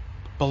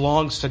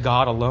belongs to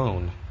God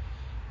alone.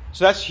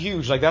 So that's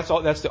huge. Like that's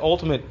the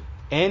ultimate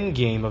end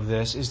game of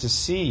this, is to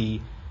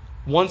see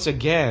once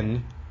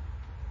again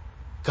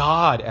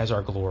God as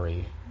our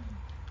glory.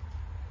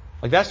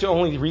 Like that's the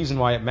only reason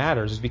why it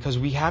matters, is because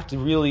we have to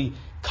really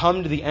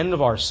come to the end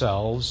of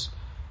ourselves.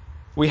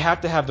 We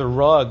have to have the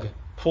rug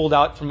pulled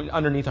out from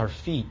underneath our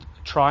feet,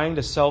 trying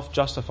to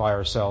self-justify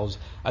ourselves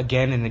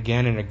again and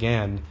again and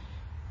again.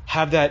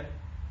 Have that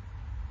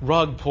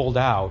rug pulled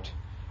out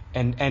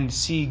and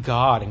see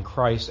God and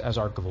Christ as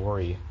our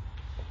glory.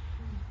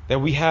 That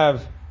we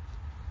have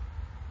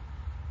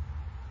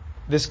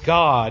this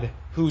God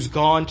who's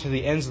gone to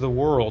the ends of the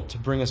world to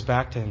bring us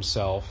back to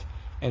himself,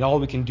 and all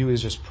we can do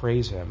is just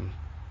praise him.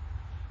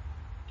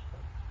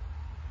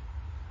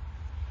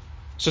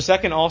 So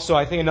second, also,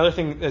 I think another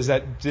thing is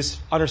that this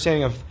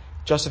understanding of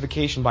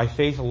justification by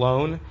faith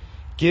alone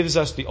gives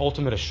us the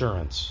ultimate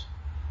assurance.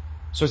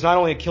 So it's not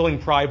only a killing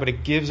pride, but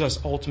it gives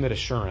us ultimate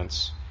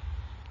assurance.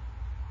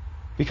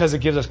 Because it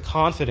gives us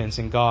confidence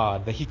in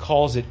God, that he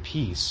calls it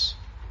peace.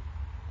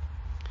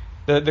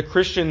 The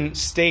Christian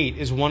state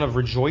is one of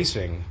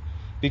rejoicing,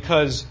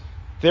 because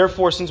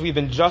therefore, since we've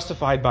been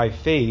justified by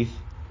faith,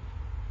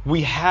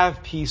 we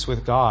have peace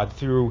with God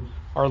through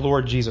our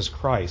Lord Jesus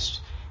Christ.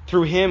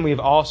 Through him we have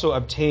also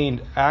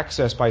obtained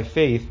access by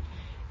faith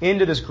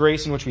into this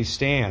grace in which we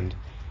stand.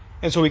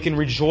 And so we can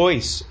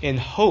rejoice in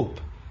hope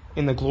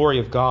in the glory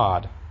of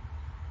God.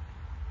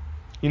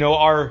 You know,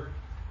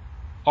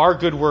 our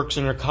good works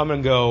are going to come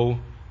and go.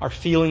 Our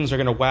feelings are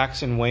going to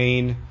wax and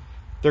wane.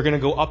 They're going to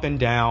go up and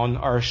down.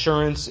 Our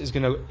assurance is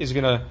going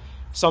to,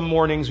 some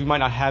mornings we might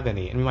not have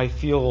any, and we might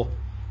feel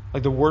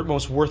like the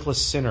most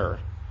worthless sinner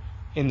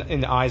in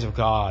the eyes of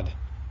God.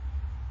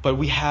 But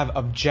we have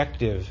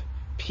objective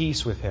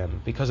peace with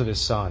him because of his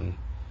Son.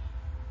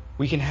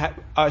 We can have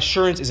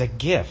assurance is a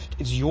gift.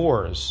 It's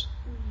yours.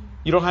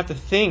 You don't have to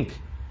think,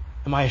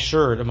 am I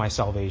assured of my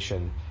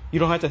salvation? You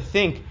don't have to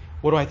think,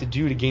 what do I have to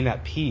do to gain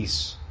that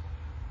peace?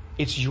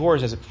 It's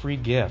yours as a free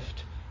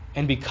gift.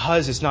 And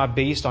because it's not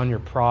based on your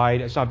pride,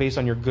 it's not based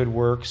on your good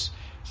works,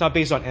 it's not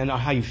based on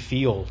how you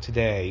feel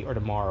today or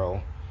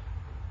tomorrow,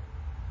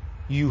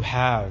 you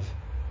have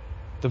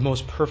the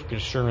most perfect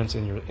assurance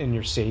in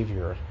your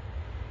Savior.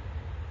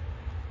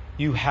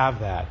 You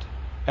have that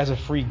as a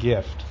free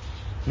gift.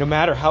 No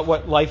matter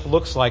what life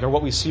looks like or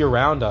what we see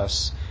around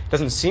us, it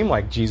doesn't seem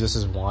like Jesus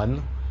is won.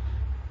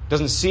 It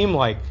doesn't seem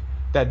like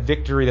that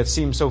victory that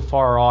seems so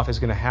far off is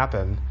going to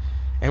happen,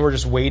 and we're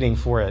just waiting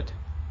for it.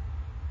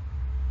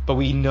 But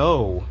we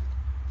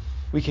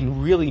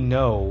can really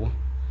know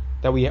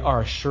that we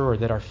are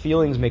assured that our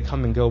feelings may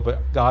come and go,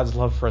 but God's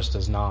love for us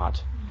does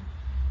not.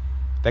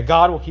 That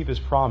God will keep his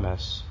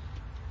promise.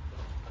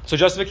 So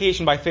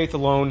justification by faith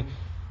alone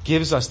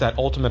gives us that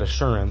ultimate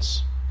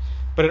assurance.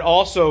 But it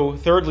also,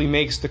 thirdly,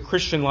 makes the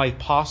Christian life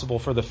possible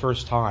for the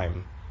first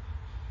time.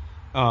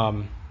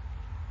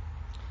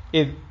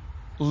 It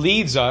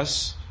leads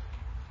us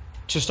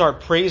to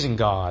start praising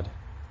God.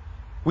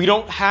 We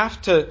don't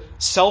have to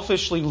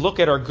selfishly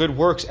look at our good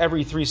works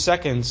every 3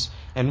 seconds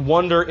and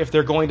wonder if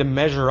they're going to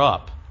measure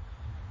up.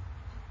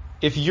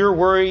 If you're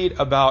worried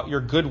about your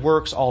good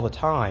works all the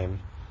time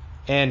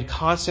and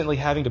constantly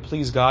having to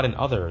please God and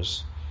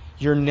others,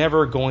 you're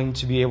never going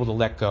to be able to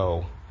let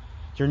go.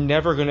 You're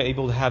never going to be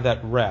able to have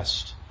that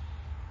rest.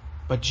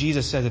 But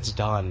Jesus says it's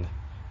done.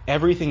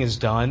 Everything is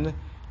done.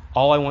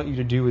 All I want you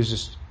to do is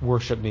just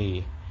worship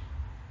me.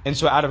 And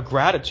so out of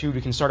gratitude,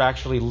 we can start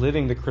actually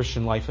living the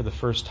Christian life for the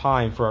first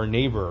time for our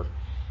neighbor.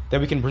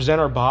 That we can present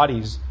our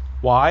bodies.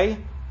 Why?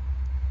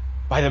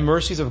 By the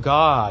mercies of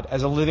God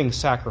as a living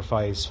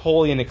sacrifice,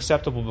 holy and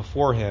acceptable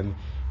before him,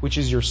 which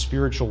is your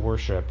spiritual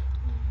worship.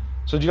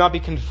 So do not be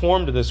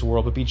conformed to this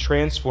world, but be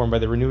transformed by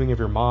the renewing of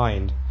your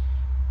mind,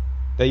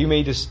 that you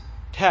may just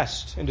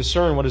test and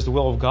discern what is the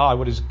will of God,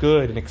 what is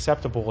good and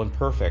acceptable and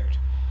perfect.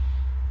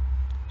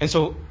 And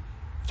so,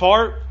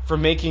 far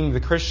from making the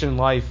Christian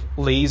life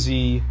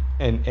lazy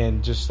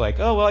and just like,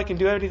 oh, well, I can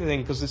do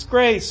everything because it's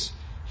grace,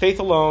 faith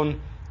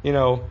alone,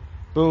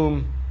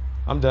 boom,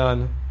 I'm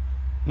done.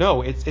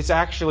 No, it's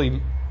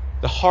actually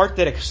the heart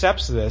that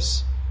accepts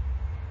this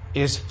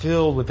is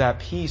filled with that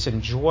peace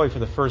and joy for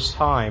the first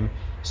time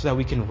so that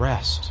we can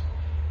rest.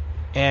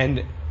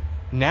 And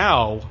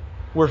now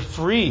we're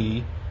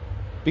free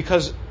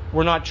because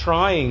we're not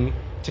trying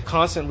to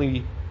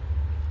constantly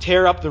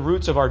tear up the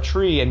roots of our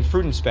tree and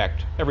fruit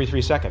inspect every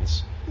 3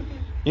 seconds.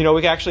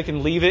 We actually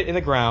can leave it in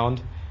the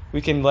ground.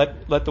 we can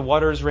let the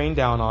waters rain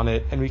down on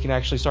it, and we can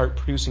actually start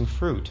producing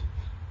fruit.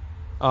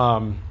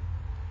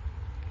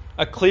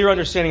 A clear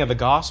understanding of the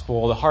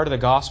gospel, the heart of the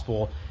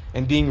gospel,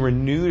 and being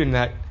renewed in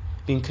that,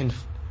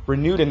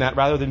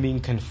 rather than being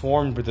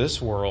conformed to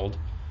this world,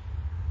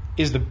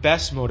 is the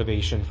best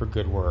motivation for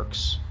good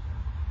works.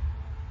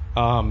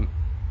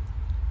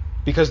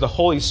 Because the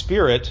Holy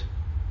Spirit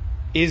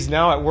is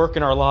now at work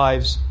in our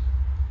lives,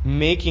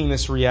 making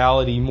this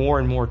reality more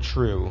and more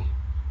true,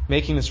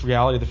 making this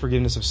reality of the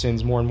forgiveness of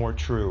sins more and more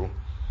true.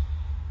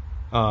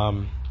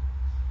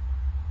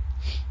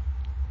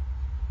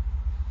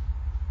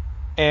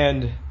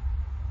 And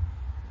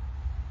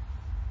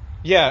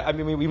yeah, I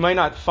mean, we might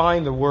not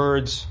find the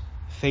words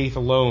faith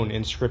alone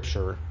in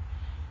Scripture,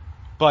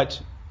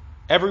 but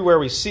everywhere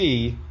we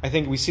see, I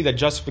think we see that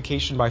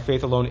justification by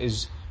faith alone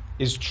is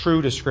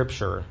true to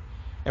Scripture,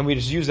 and we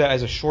just use that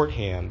as a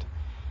shorthand.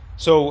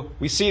 So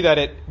we see that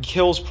it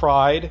kills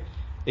pride,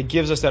 it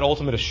gives us that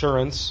ultimate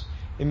assurance,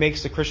 it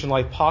makes the Christian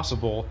life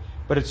possible,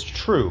 but it's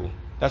true.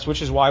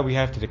 Which is why we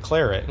have to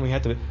declare it, and we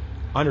have to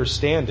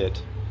understand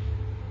it.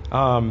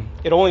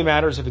 It only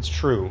matters if it's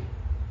true.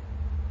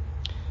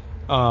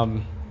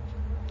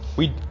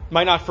 We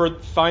might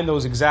not find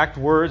those exact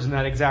words in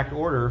that exact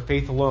order,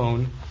 faith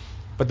alone,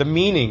 but the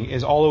meaning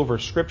is all over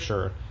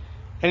Scripture.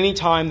 Any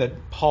time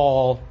that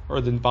Paul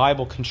or the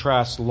Bible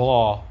contrasts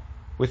law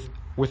with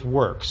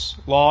works,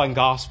 law and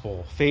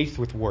gospel, faith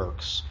with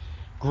works,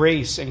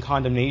 grace and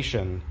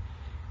condemnation,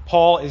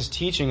 Paul is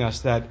teaching us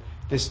that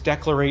this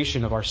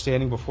declaration of our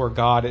standing before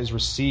God is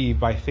received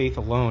by faith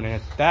alone,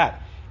 and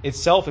that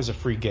itself is a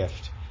free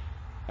gift,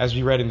 as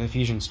we read in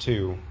Ephesians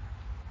 2.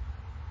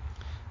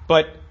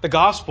 But the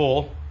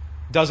gospel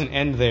doesn't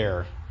end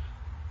there.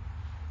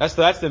 That's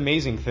the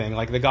amazing thing.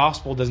 Like, the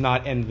gospel does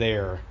not end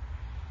there.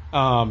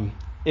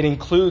 It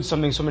includes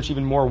something so much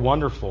even more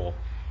wonderful.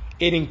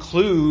 It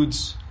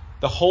includes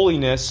the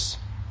holiness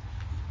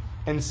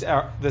and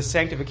the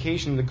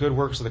sanctification and the good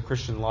works of the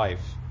Christian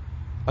life.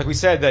 Like we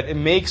said, that it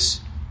makes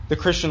the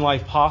Christian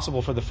life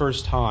possible for the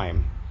first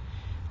time.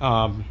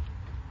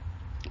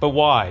 But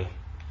why?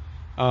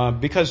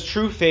 Because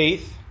true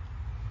faith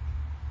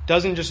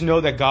doesn't just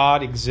know that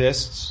God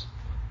exists.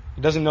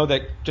 It doesn't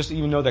just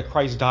even know that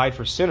Christ died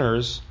for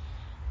sinners,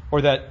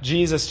 or that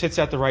Jesus sits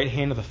at the right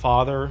hand of the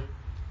Father, and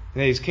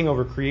that He's king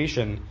over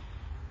creation.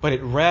 But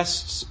it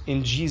rests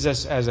in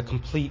Jesus as a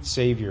complete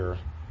Savior.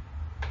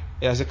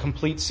 As a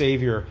complete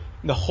Savior,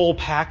 the whole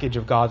package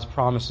of God's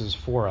promises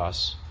for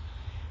us.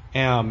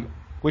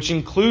 Which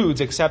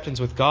includes acceptance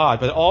with God,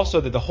 but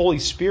also that the Holy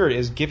Spirit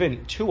is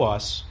given to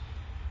us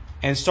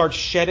and starts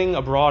shedding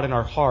abroad in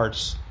our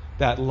hearts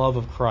that love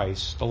of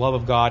Christ, the love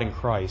of God in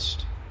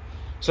Christ.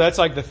 So that's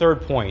like the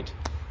third point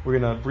we're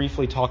going to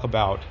briefly talk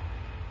about.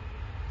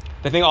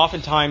 I think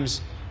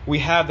oftentimes we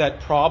have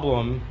that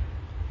problem,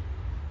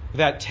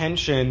 that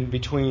tension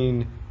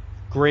between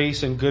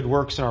grace and good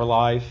works in our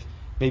life,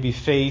 maybe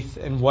faith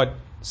and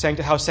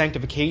how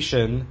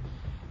sanctification,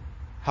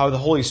 how the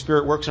Holy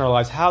Spirit works in our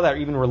lives, how that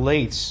even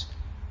relates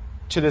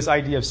to this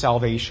idea of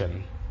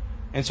salvation.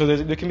 And so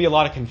there can be a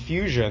lot of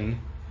confusion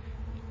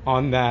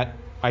on that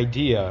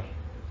idea.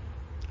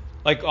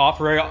 Like,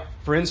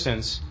 for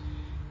instance,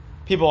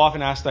 people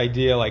often ask the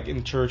idea, like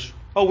in church,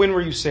 oh, when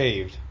were you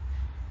saved?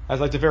 That's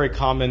like the very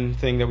common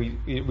thing that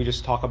we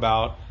just talk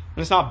about.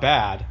 And it's not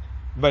bad,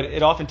 but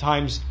it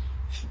oftentimes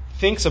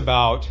thinks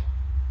about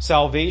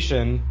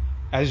salvation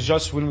as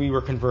just when we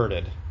were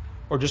converted,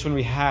 or just when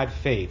we had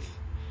faith.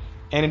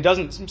 And it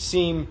doesn't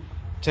seem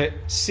to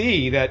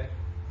see that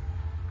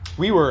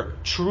we were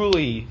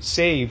truly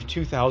saved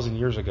 2,000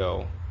 years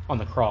ago on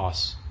the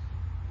cross.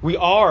 We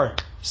are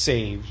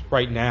saved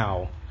right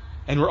now,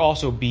 and we're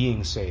also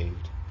being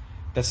saved.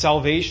 That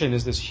salvation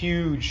is this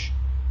huge,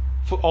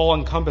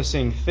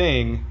 all-encompassing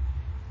thing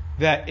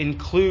that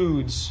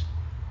includes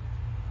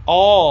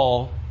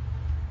all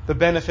the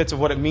benefits of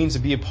what it means to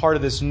be a part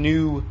of this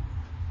new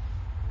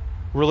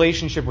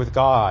relationship with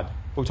God.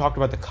 We talked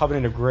about the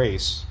covenant of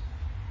grace,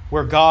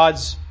 where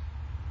God's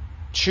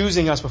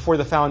choosing us before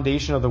the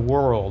foundation of the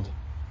world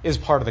is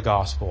part of the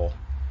gospel,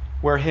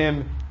 where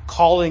Him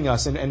calling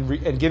us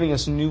and giving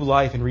us new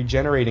life and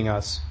regenerating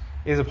us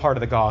is a part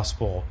of the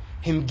gospel.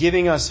 Him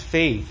giving us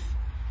faith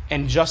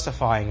and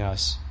justifying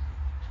us.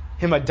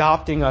 Him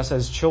adopting us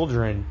as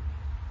children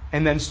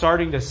and then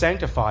starting to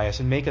sanctify us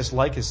and make us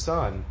like His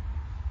Son.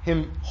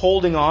 Him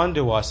holding on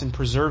to us and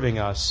preserving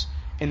us,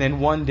 and then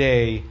one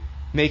day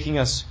making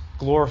us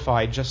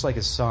glorified just like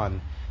His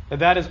Son.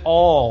 That is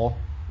all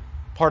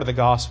part of the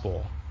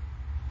gospel.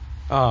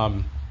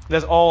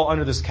 That's all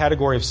under this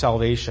category of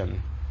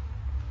salvation.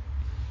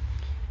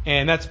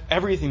 And that's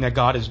everything that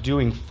God is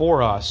doing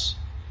for us,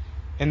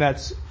 and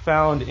that's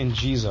found in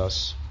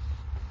Jesus.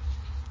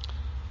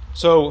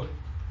 So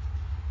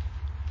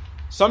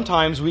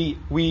sometimes we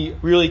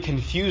really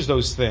confuse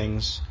those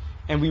things,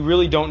 and we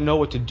really don't know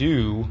what to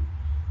do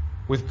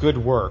with good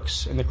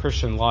works in the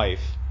Christian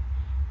life.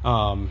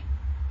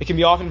 It can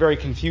be often a very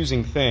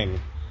confusing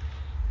thing.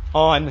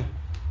 On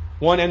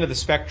one end of the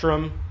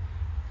spectrum,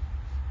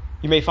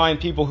 You may find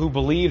people who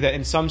believe that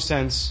in some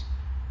sense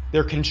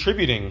they're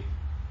contributing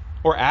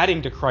or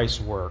adding to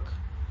Christ's work.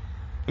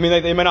 I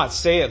mean, they might not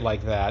say it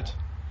like that.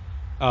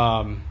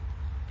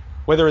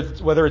 Whether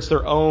it's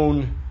their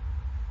own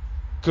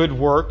good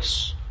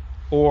works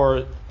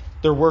or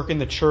their work in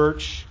the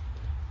church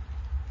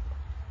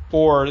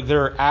or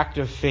their act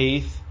of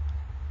faith,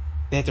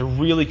 they have to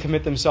really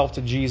commit themselves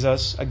to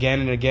Jesus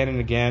again and again and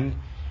again.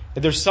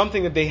 That there's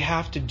something that they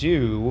have to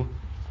do.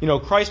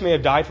 Christ may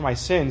have died for my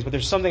sins, but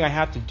there's something I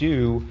have to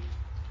do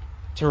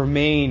to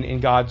remain in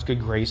God's good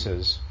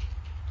graces.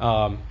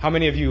 How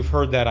many of you have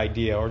heard that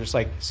idea or just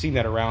seen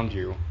that around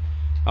you?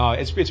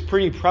 It's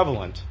pretty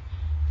prevalent.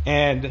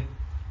 And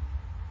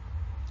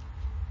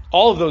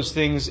all of those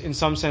things, in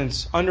some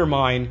sense,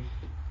 undermine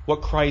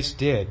what Christ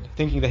did,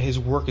 thinking that his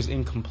work is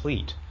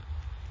incomplete.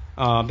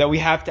 That we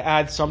have to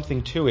add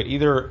something to it,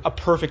 either a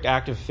perfect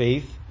act of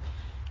faith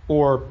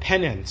or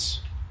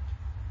penance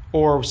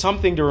or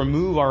something to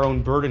remove our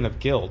own burden of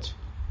guilt.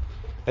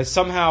 That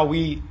somehow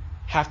we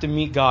have to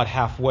meet God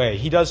halfway.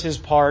 He does his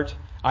part,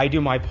 I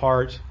do my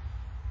part.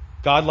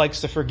 God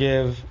likes to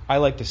forgive, I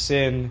like to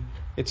sin.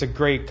 It's a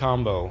great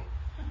combo.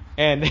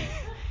 And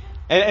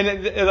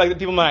and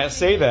people might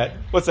say that.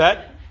 What's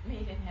that?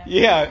 Meet in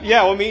heaven.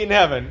 Yeah, we'll meet in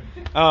heaven.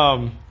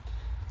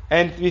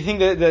 And we think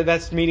that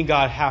that's meeting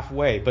God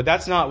halfway, but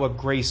that's not what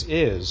grace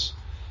is.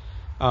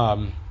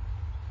 But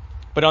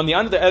on the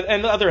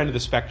other end of the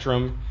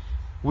spectrum,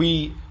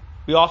 we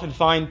often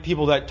find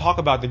people that talk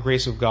about the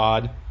grace of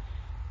God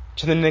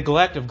to the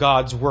neglect of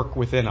God's work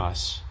within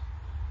us,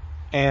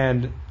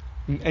 and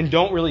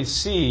don't really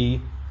see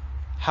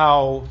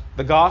how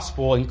the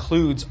gospel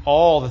includes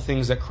all the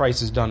things that Christ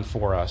has done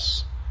for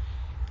us.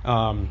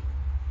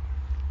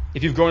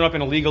 If you've grown up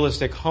in a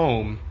legalistic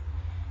home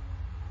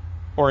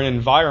or an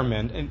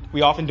environment, and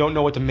we often don't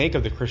know what to make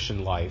of the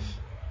Christian life,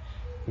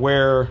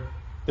 where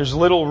there's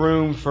little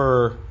room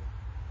for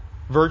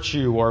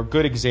virtue or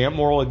good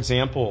moral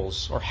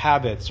examples or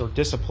habits or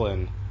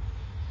discipline.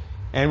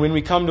 And when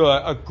we come to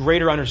a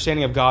greater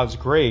understanding of God's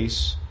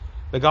grace,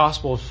 the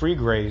gospel of free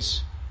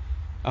grace,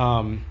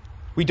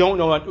 we don't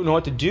know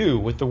what to do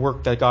with the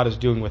work that God is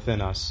doing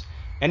within us.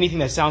 Anything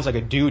that sounds like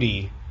a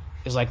duty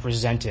is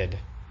resented.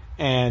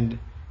 And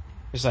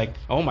it's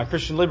oh, my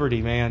Christian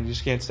liberty, man, you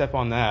just can't step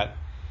on that.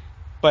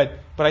 But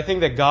I think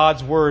that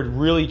God's word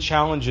really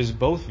challenges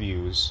both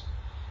views.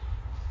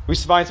 We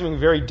find something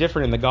very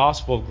different in the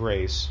gospel of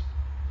grace.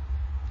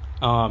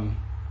 The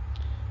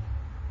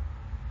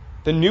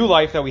new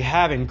life that we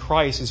have in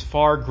Christ is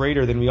far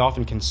greater than we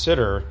often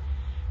consider,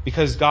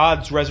 because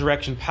God's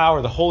resurrection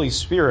power, the Holy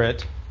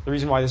Spirit, the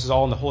reason why this is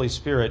all in the Holy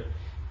Spirit,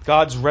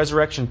 God's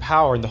resurrection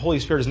power and the Holy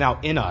Spirit is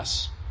now in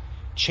us,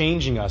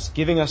 changing us,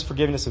 giving us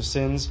forgiveness of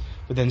sins,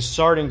 but then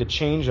starting to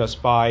change us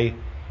by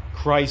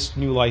Christ's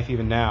new life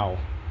even now.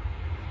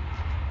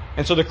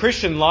 And so the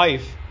Christian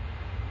life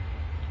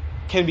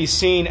can be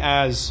seen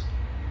as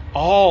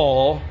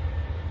all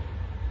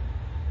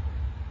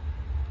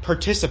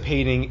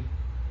participating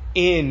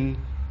in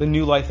the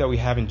new life that we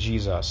have in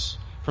Jesus,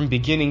 from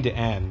beginning to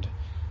end.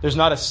 There's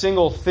not a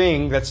single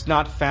thing that's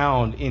not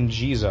found in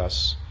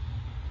Jesus.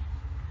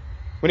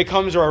 When it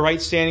comes to our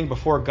right standing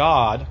before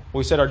God,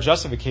 we said our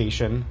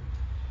justification,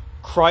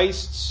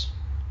 Christ's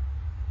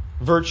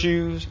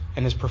virtues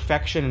and his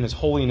perfection and his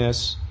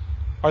holiness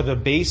are the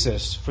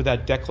basis for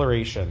that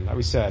declaration that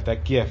we said,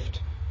 that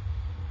gift.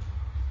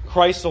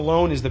 Christ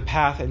alone is the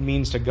path and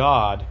means to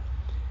God,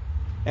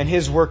 and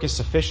his work is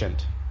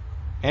sufficient.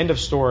 End of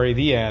story,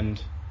 the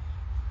end,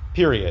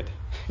 period.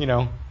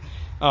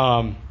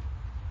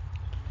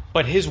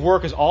 But his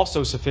work is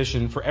also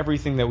sufficient for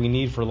everything that we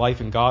need for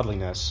life and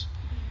godliness.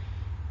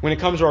 When it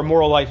comes to our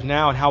moral life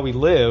now and how we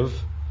live,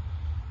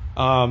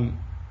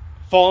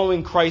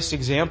 following Christ's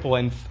example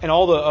and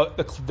all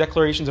the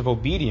declarations of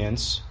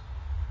obedience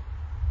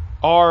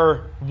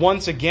are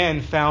once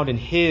again found in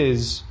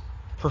his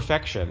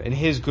perfection, in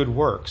his good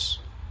works.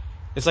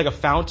 It's like a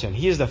fountain.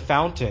 He is the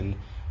fountain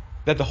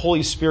that the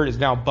Holy Spirit is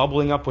now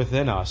bubbling up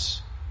within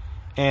us,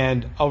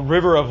 and a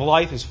river of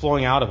life is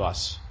flowing out of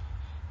us.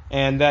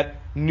 And that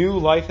new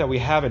life that we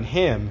have in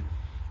him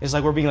is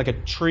like we're being like a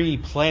tree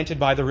planted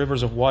by the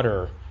rivers of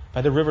water,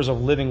 by the rivers of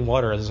living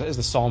water, as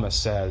the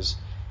psalmist says,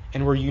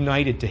 and we're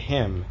united to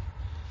him.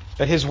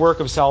 That his work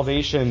of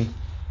salvation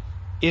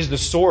is the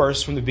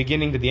source from the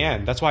beginning to the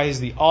end. That's why he's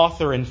the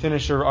author and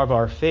finisher of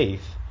our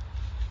faith.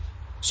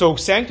 So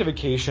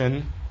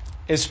sanctification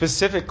is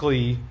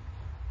specifically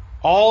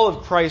all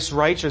of Christ's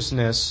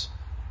righteousness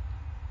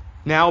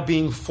now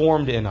being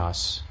formed in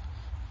us.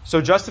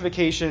 So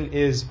justification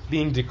is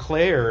being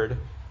declared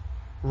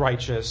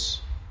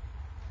righteous,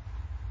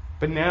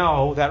 but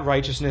now that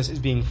righteousness is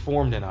being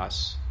formed in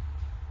us.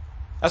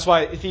 That's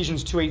why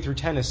Ephesians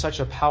 2:8-10 is such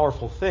a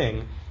powerful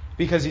thing,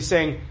 because he's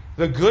saying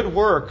the good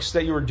works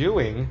that you are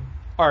doing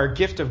are a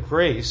gift of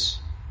grace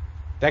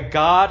that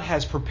God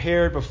has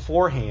prepared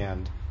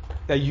beforehand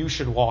that you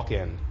should walk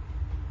in.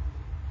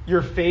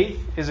 Your faith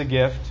is a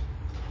gift.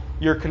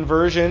 Your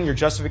conversion, your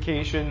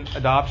justification,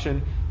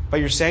 adoption, but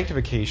your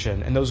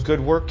sanctification and those good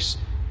works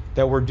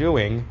that we're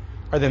doing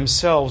are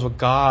themselves what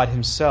God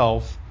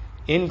himself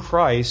in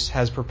Christ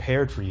has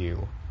prepared for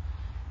you.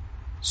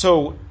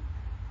 So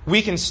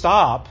we can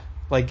stop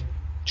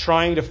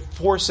trying to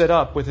force it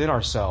up within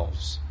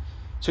ourselves.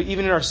 So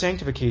even in our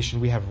sanctification,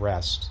 we have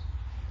rest.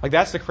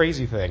 That's the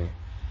crazy thing.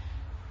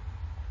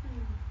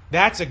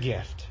 That's a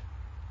gift.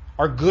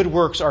 Our good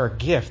works are a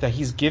gift that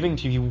he's giving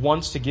to you. He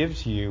wants to give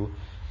to you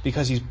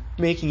because he's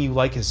making you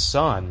like his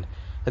Son.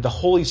 That the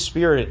Holy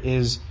Spirit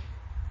is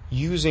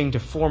using to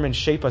form and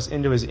shape us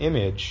into his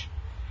image.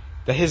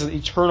 That his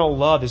eternal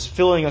love is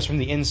filling us from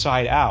the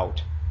inside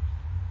out.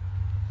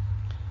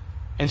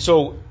 And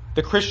so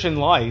the Christian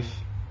life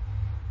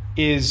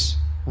is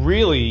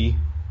really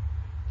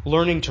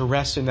learning to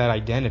rest in that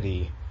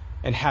identity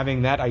and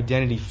having that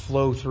identity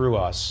flow through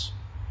us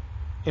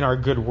in our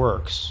good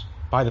works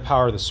by the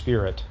power of the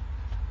Spirit.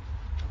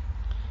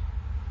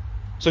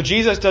 So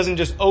Jesus doesn't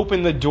just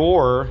open the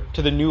door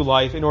to the new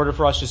life in order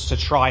for us just to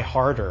try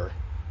harder.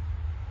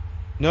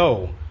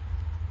 No.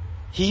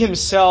 He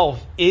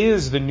himself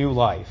is the new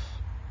life.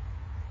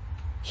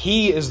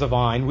 He is the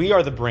vine. We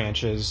are the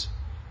branches.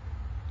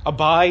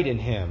 Abide in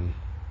him.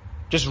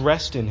 Just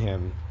rest in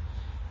him.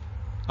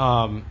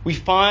 We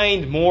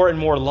find more and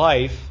more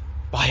life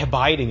by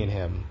abiding in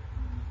him.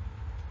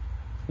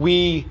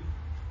 We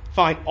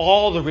find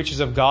all the riches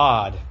of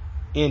God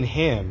in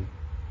him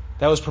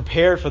that was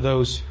prepared for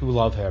those who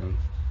love him.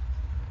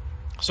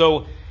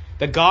 So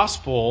the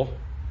gospel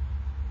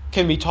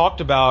can be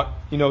talked about,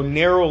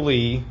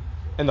 narrowly,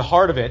 and the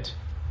heart of it,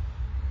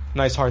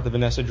 nice heart that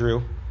Vanessa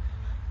drew,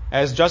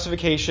 as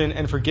justification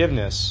and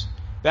forgiveness.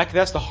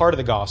 That's the heart of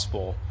the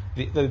gospel,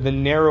 the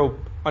narrow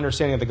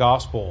understanding of the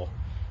gospel.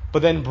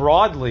 But then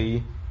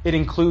broadly, it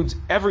includes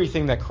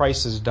everything that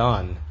Christ has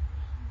done,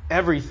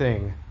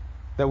 everything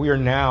that we are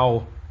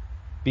now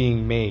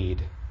being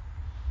made.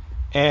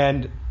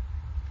 And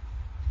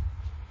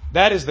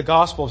that is the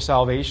gospel of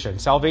salvation.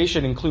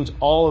 Salvation includes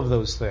all of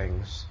those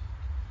things.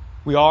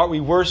 We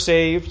were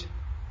saved,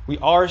 we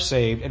are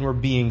saved, and we're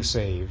being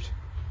saved.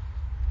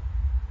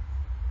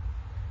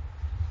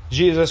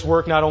 Jesus'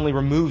 work not only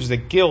removes the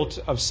guilt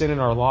of sin in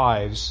our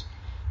lives,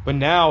 but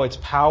now its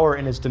power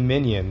and its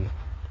dominion.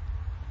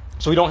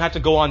 So we don't have to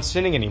go on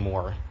sinning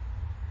anymore.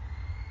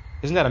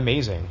 Isn't that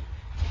amazing?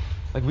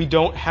 We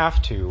don't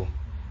have to.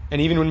 And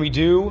even when we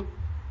do,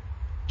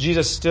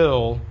 Jesus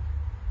still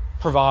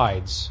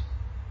provides.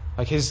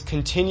 His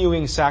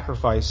continuing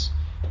sacrifice,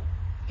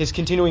 his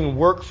continuing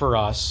work for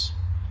us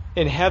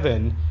in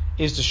heaven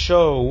is to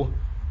show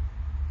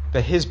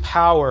that his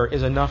power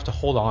is enough to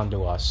hold on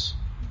to us.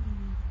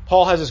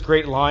 Paul has this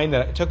great line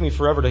that it took me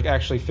forever to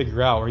actually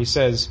figure out, where he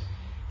says,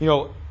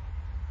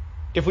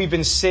 if we've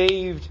been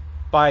saved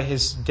by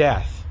his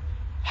death,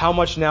 how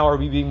much now are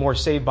we being more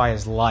saved by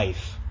his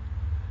life?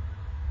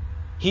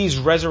 He's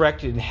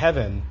resurrected in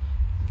heaven,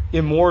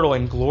 immortal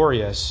and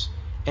glorious,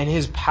 and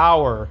his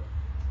power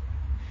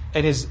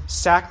and his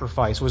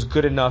sacrifice was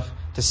good enough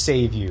to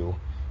save you.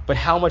 But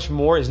how much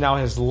more is now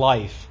his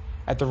life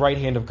at the right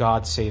hand of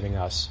God saving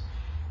us,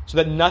 so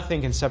that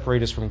nothing can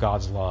separate us from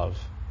God's love.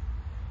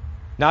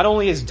 Not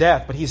only his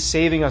death, but he's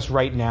saving us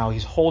right now.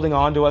 He's holding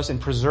on to us and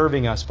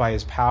preserving us by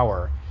his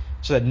power,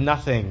 so that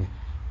nothing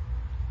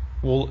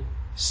will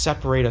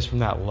separate us from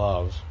that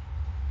love.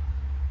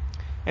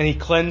 And he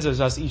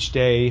cleanses us each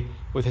day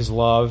with his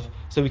love,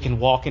 so we can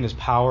walk in his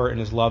power and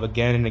his love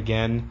again and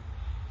again.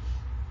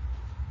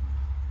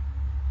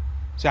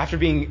 So after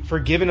being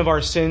forgiven of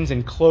our sins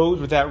and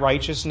clothed with that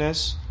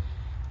righteousness,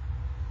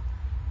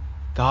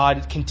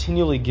 God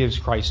continually gives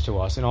Christ to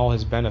us and all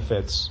his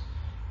benefits,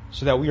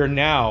 so that we are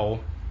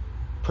now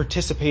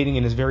participating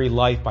in his very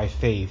life by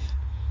faith.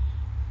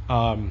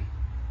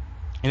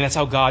 And that's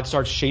how God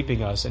starts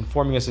shaping us and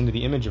forming us into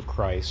the image of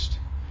Christ.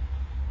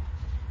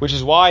 Which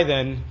is why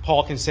then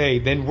Paul can say,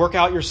 then work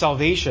out your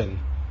salvation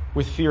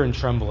with fear and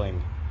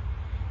trembling.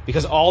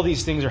 Because all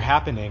these things are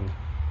happening.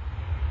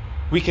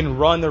 We can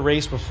run the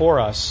race before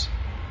us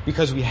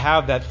because we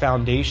have that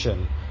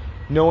foundation,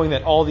 knowing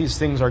that all these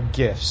things are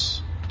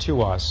gifts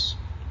to us.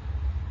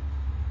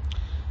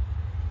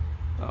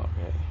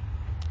 Okay.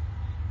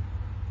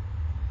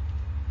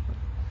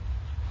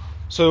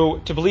 So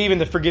to believe in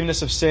the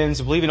forgiveness of sins,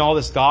 to believe in all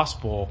this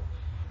gospel,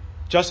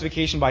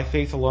 justification by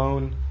faith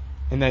alone,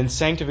 and then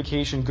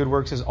sanctification, good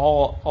works, is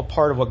all a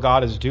part of what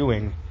God is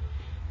doing.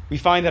 We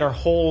find that our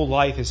whole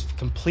life is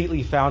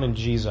completely found in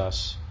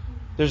Jesus.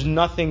 There's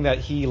nothing that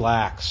he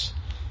lacks.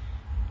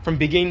 From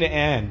beginning to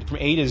end, from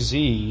A to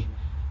Z,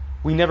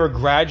 we never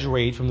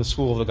graduate from the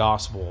school of the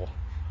gospel,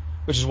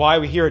 which is why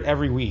we hear it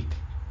every week,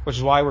 which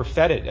is why we're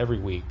fed it every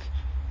week.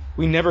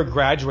 We never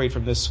graduate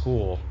from this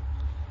school.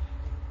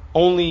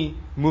 Only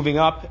moving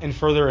up and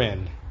further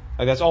in.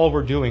 That's all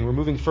we're doing. We're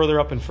moving further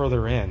up and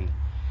further in.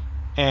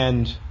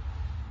 And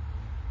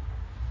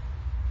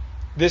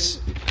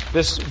this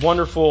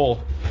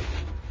wonderful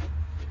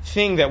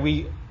thing that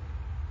we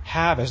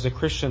have as the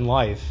Christian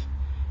life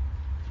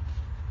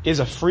is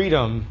a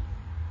freedom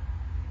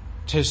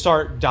to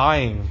start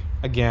dying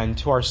again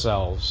to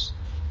ourselves.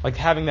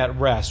 Having that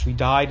rest. We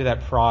die to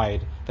that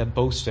pride, that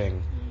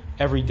boasting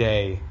every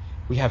day.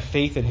 We have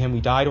faith in him. We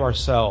die to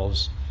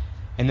ourselves.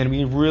 And then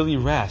we really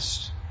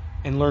rest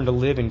and learn to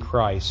live in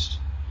Christ.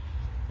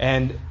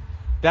 And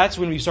that's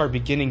when we start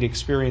beginning to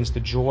experience the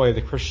joy of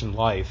the Christian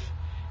life.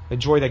 The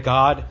joy that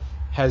God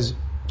has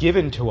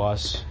given to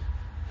us.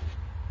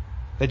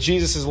 That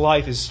Jesus'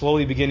 life is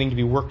slowly beginning to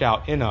be worked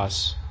out in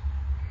us.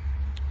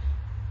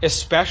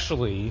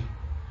 Especially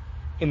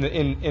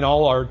in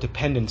all our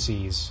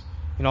dependencies,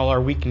 in all our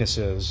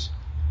weaknesses.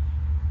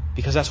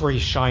 Because that's where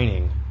he's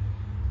shining.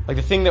 Like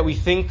the thing that we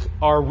think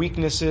are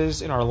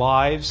weaknesses in our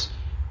lives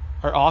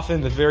are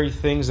often the very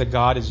things that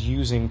God is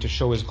using to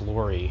show his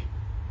glory.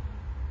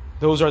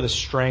 Those are the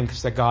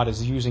strengths that God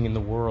is using in the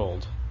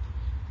world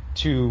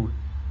to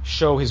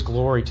show his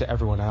glory to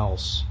everyone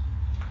else.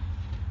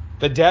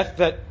 The death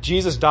that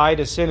Jesus died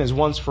to sin is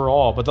once for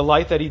all, but the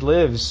life that he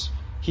lives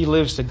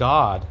to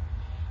God.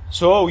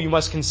 So you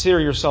must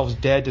consider yourselves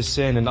dead to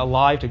sin and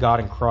alive to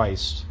God in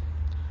Christ.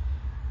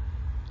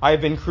 I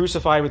have been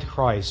crucified with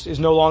Christ. It is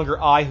no longer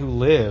I who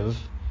live,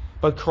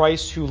 but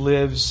Christ who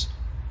lives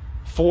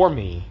for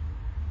me.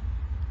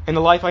 And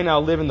the life I now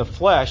live in the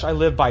flesh, I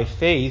live by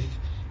faith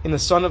in the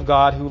Son of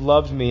God who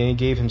loved me and he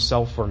gave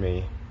himself for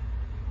me.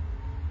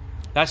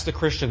 That's the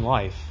Christian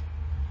life.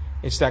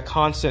 It's that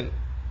constant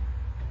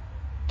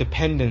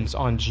dependence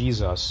on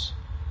Jesus.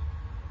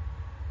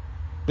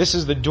 This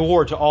is the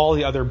door to all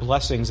the other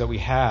blessings that we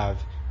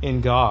have in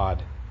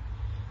God.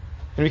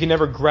 And we can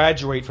never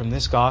graduate from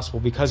this gospel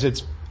because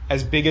it's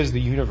as big as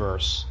the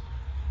universe.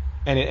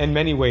 And in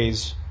many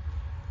ways,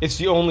 it's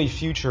the only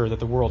future that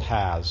the world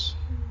has.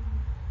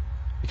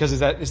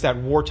 Because it's that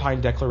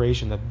wartime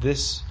declaration that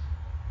this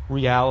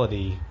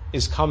reality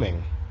is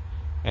coming.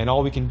 And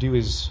all we can do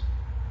is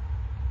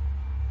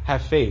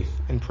have faith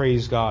and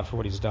praise God for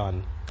what he's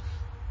done.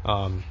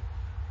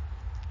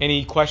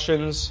 Any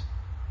questions,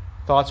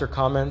 thoughts or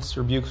comments,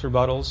 rebukes,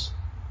 rebuttals?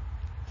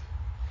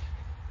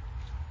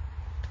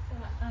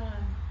 What I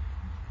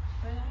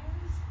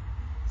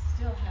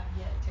still have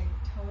yet to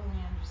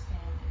totally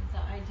understand is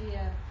the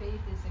idea of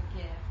faith is a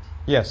gift.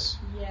 Yes.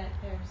 Yet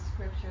there's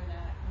scripture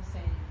that will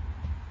say,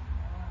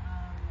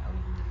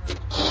 you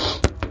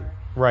were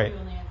or right. you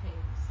only have faith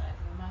the size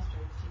of a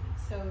mustard seed.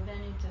 So then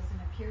it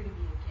doesn't appear to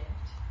be a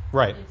gift.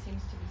 Right. It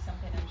seems to be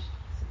something I'm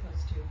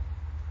supposed to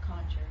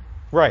conjure.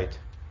 Right.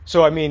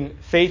 So, I mean,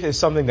 faith is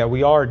something that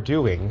we are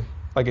doing,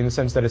 like in the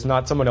sense that it's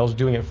not someone else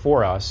doing it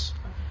for us,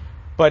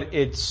 but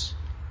it's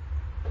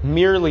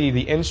merely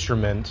the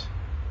instrument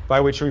by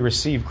which we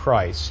receive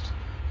Christ.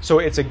 So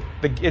it's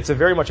a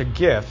very much a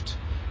gift,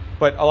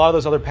 but a lot of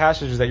those other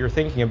passages that you're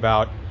thinking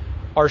about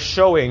are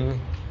showing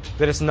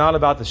that it's not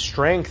about the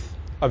strength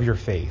of your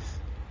faith.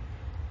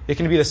 It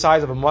can be the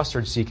size of a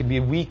mustard seed. It can be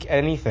weak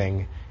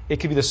anything. It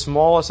could be the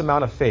smallest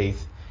amount of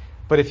faith.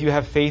 But if you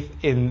have faith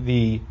in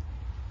the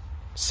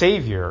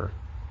Savior,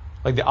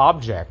 like the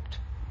object,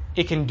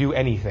 it can do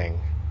anything.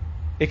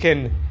 It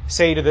can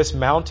say to this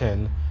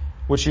mountain,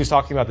 which he was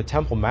talking about, the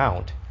Temple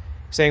Mount,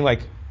 saying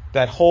like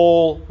that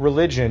whole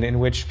religion in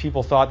which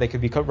people thought they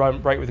could become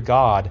right with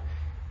God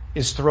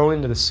is thrown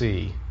into the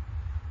sea.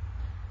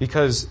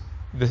 Because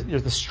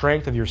the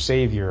strength of your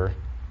Savior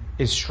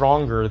is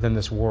stronger than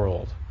this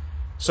world.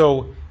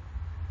 So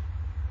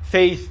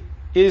faith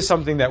is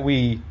something that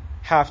we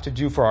have to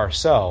do for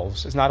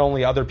ourselves. It's not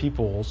only other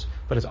people's,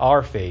 but it's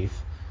our faith.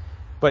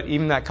 But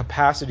even that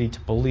capacity to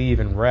believe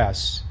and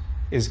rest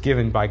is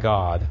given by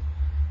God.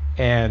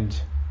 And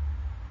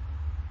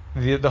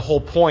the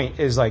whole point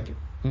is like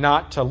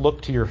not to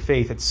look to your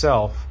faith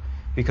itself,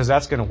 because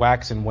that's going to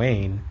wax and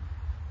wane.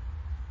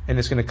 And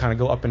it's going to kind of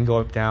go up and go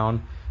up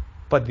down.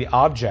 But the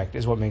object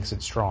is what makes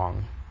it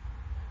strong.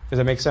 Does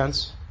that make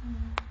sense?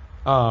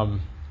 Always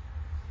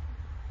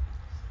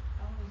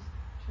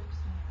trips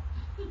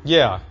me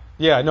up.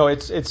 Yeah. No,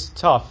 it's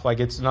tough. Like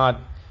it's not.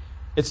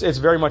 It's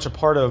very much a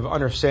part of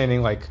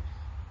understanding like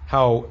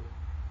how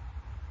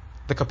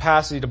the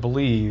capacity to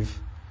believe,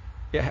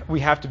 we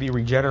have to be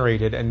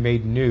regenerated and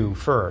made new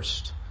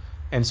first.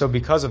 And so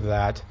because of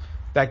that,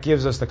 that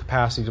gives us the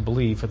capacity to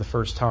believe for the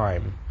first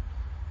time.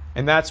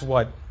 And that's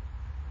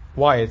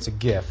why it's a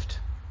gift.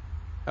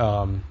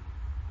 But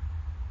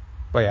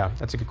yeah,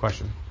 that's a good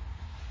question.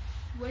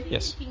 What do you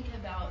think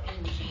about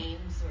in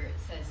James where it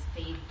says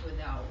faith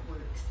without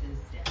works is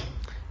dead?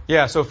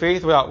 Yeah, so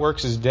faith without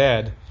works is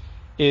dead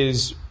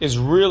is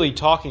really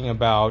talking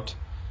about,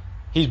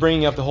 he's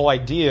bringing up the whole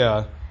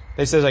idea.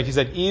 He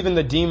said, even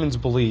the demons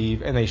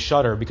believe and they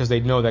shudder because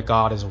they know that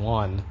God is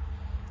one.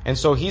 And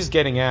so he's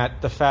getting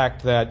at the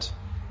fact that,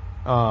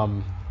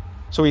 so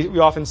we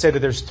often say that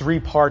there's three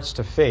parts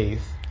to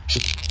faith.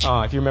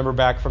 If you remember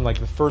back from like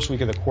the first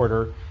week of the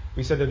quarter,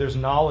 we said that there's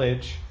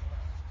knowledge,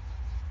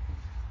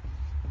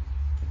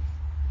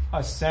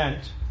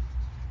 assent,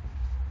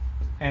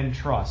 and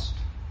trust.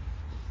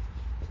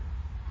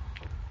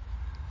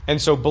 And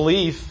so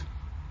belief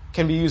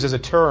can be used as a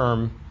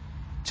term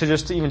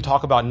to even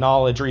talk about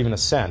knowledge or even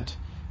assent.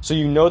 So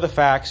you know the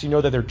facts, you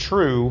know that they're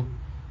true,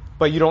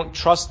 but you don't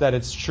trust that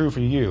it's true for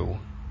you.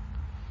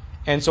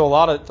 And so a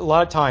lot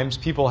of times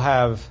people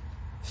have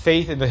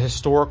faith in the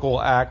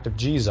historical act of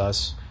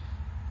Jesus,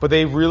 but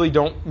they really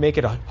don't make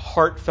it a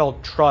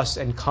heartfelt trust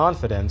and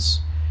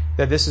confidence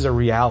that this is a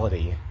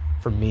reality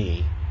for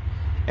me.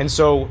 And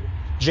so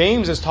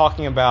James is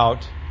talking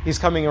about, he's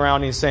coming around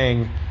and he's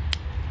saying,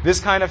 this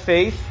kind of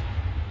faith,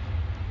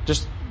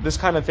 just this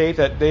kind of faith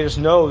that they just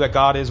know that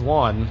God is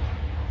one,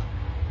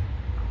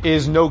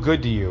 is no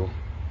good to you.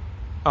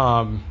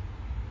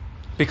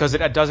 Because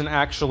it doesn't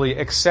actually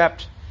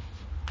accept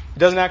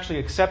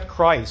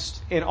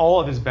Christ in all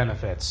of his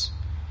benefits.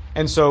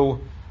 And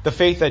so the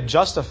faith that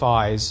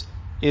justifies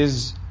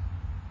is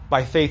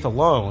by faith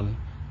alone,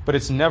 but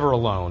it's never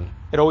alone.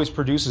 It always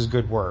produces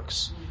good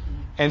works.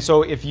 And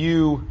so if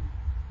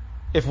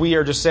we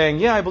are just saying,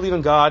 yeah, I believe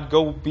in God,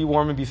 go be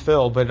warm and be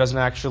filled, but it doesn't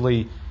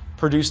actually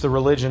produce the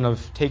religion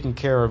of taking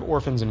care of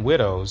orphans and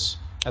widows,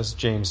 as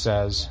James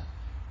says,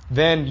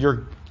 then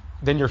your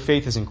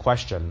faith is in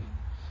question.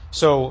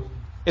 So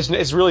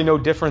it's really no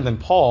different than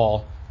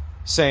Paul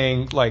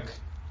saying, like,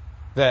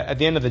 that at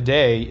the end of the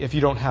day, if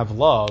you don't have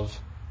love,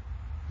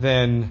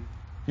 then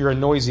you're a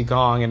noisy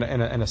gong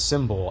and a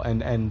cymbal,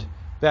 and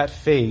that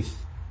faith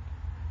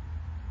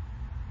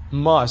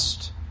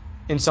must,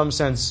 in some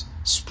sense,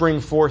 spring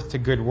forth to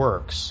good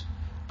works.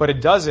 But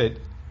it does it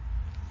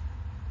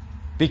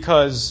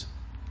because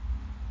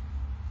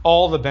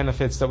all the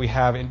benefits that we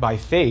have by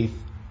faith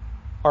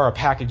are a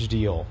package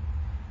deal.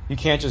 You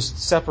can't just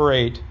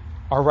separate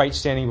our right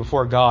standing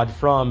before God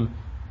from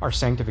our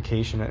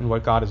sanctification and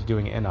what God is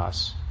doing in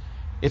us.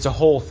 It's a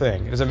whole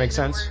thing. Does that make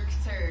sense? The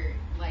works are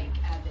like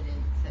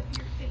evidence of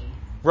your faith.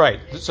 Right.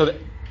 So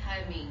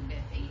coming to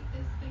faith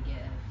is the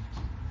gift.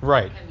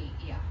 Right.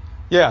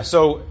 Yeah,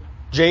 so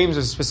James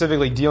is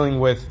specifically dealing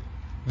with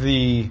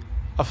the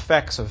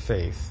effects of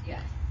faith.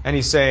 Yes. And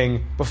he's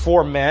saying,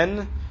 before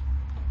men,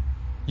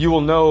 you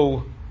will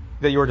know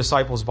that you're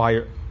disciples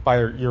by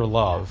your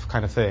love,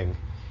 kind of thing.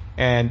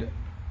 And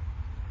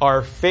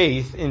our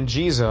faith in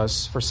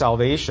Jesus for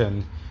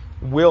salvation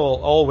will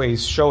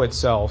always show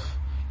itself.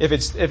 If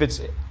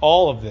it's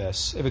all of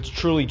this, if it's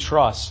truly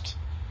trust,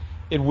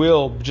 it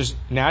will just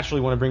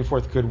naturally want to bring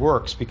forth good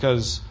works,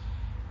 because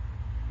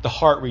the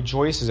heart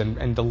rejoices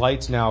and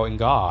delights now in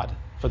God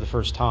for the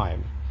first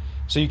time.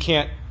 So you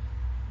can't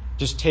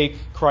just take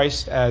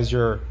Christ as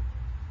your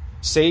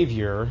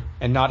Savior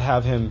and not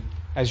have him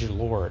as your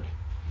Lord.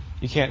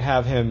 You can't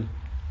have him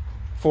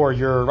for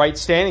your right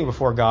standing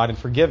before God and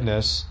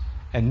forgiveness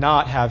and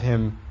not have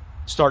him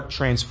start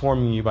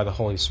transforming you by the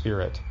Holy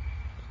Spirit.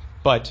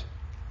 But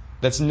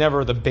that's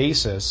never the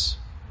basis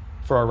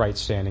for our right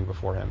standing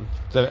before him.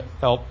 Does that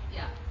help?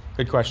 Yeah.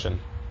 Good question.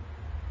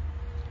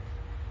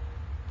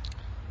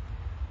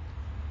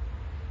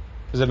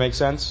 Does that make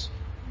sense?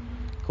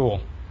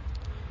 Cool.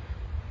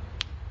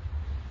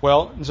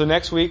 Well, so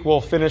next week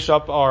we'll finish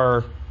up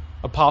our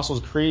Apostles'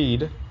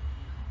 Creed,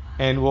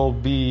 and we'll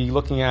be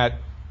looking at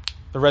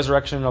the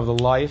resurrection of the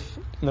life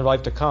and the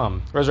life to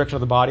come. Resurrection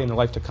of the body and the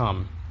life to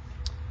come.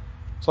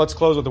 So let's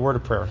close with a word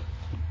of prayer.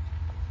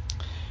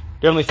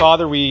 Dear Heavenly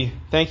Father, we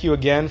thank you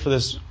again for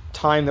this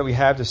time that we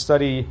have to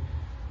study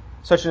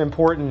such an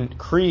important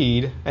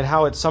creed and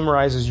how it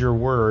summarizes your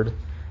word,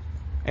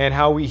 and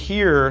how we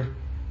hear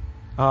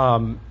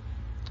the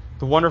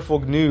wonderful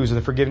news of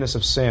the forgiveness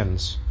of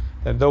sins,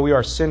 that though we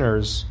are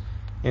sinners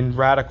in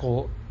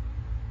radical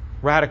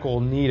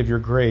need of your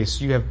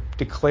grace, you have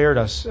declared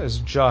us as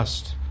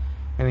just,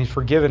 and you've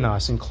forgiven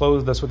us and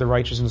clothed us with the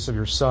righteousness of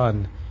your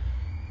Son.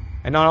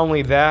 And not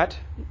only that,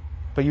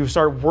 but you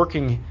start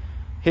working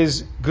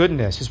his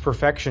goodness, his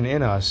perfection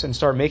in us, and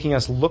start making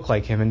us look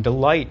like him and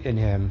delight in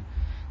him.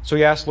 So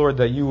we ask, Lord,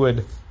 that you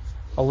would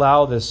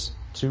allow this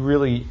to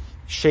really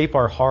shape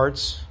our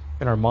hearts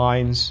and our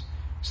minds,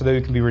 so that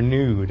we can be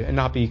renewed and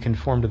not be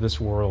conformed to this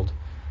world.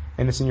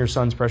 And it's in your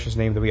Son's precious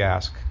name that we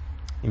ask.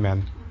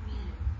 Amen.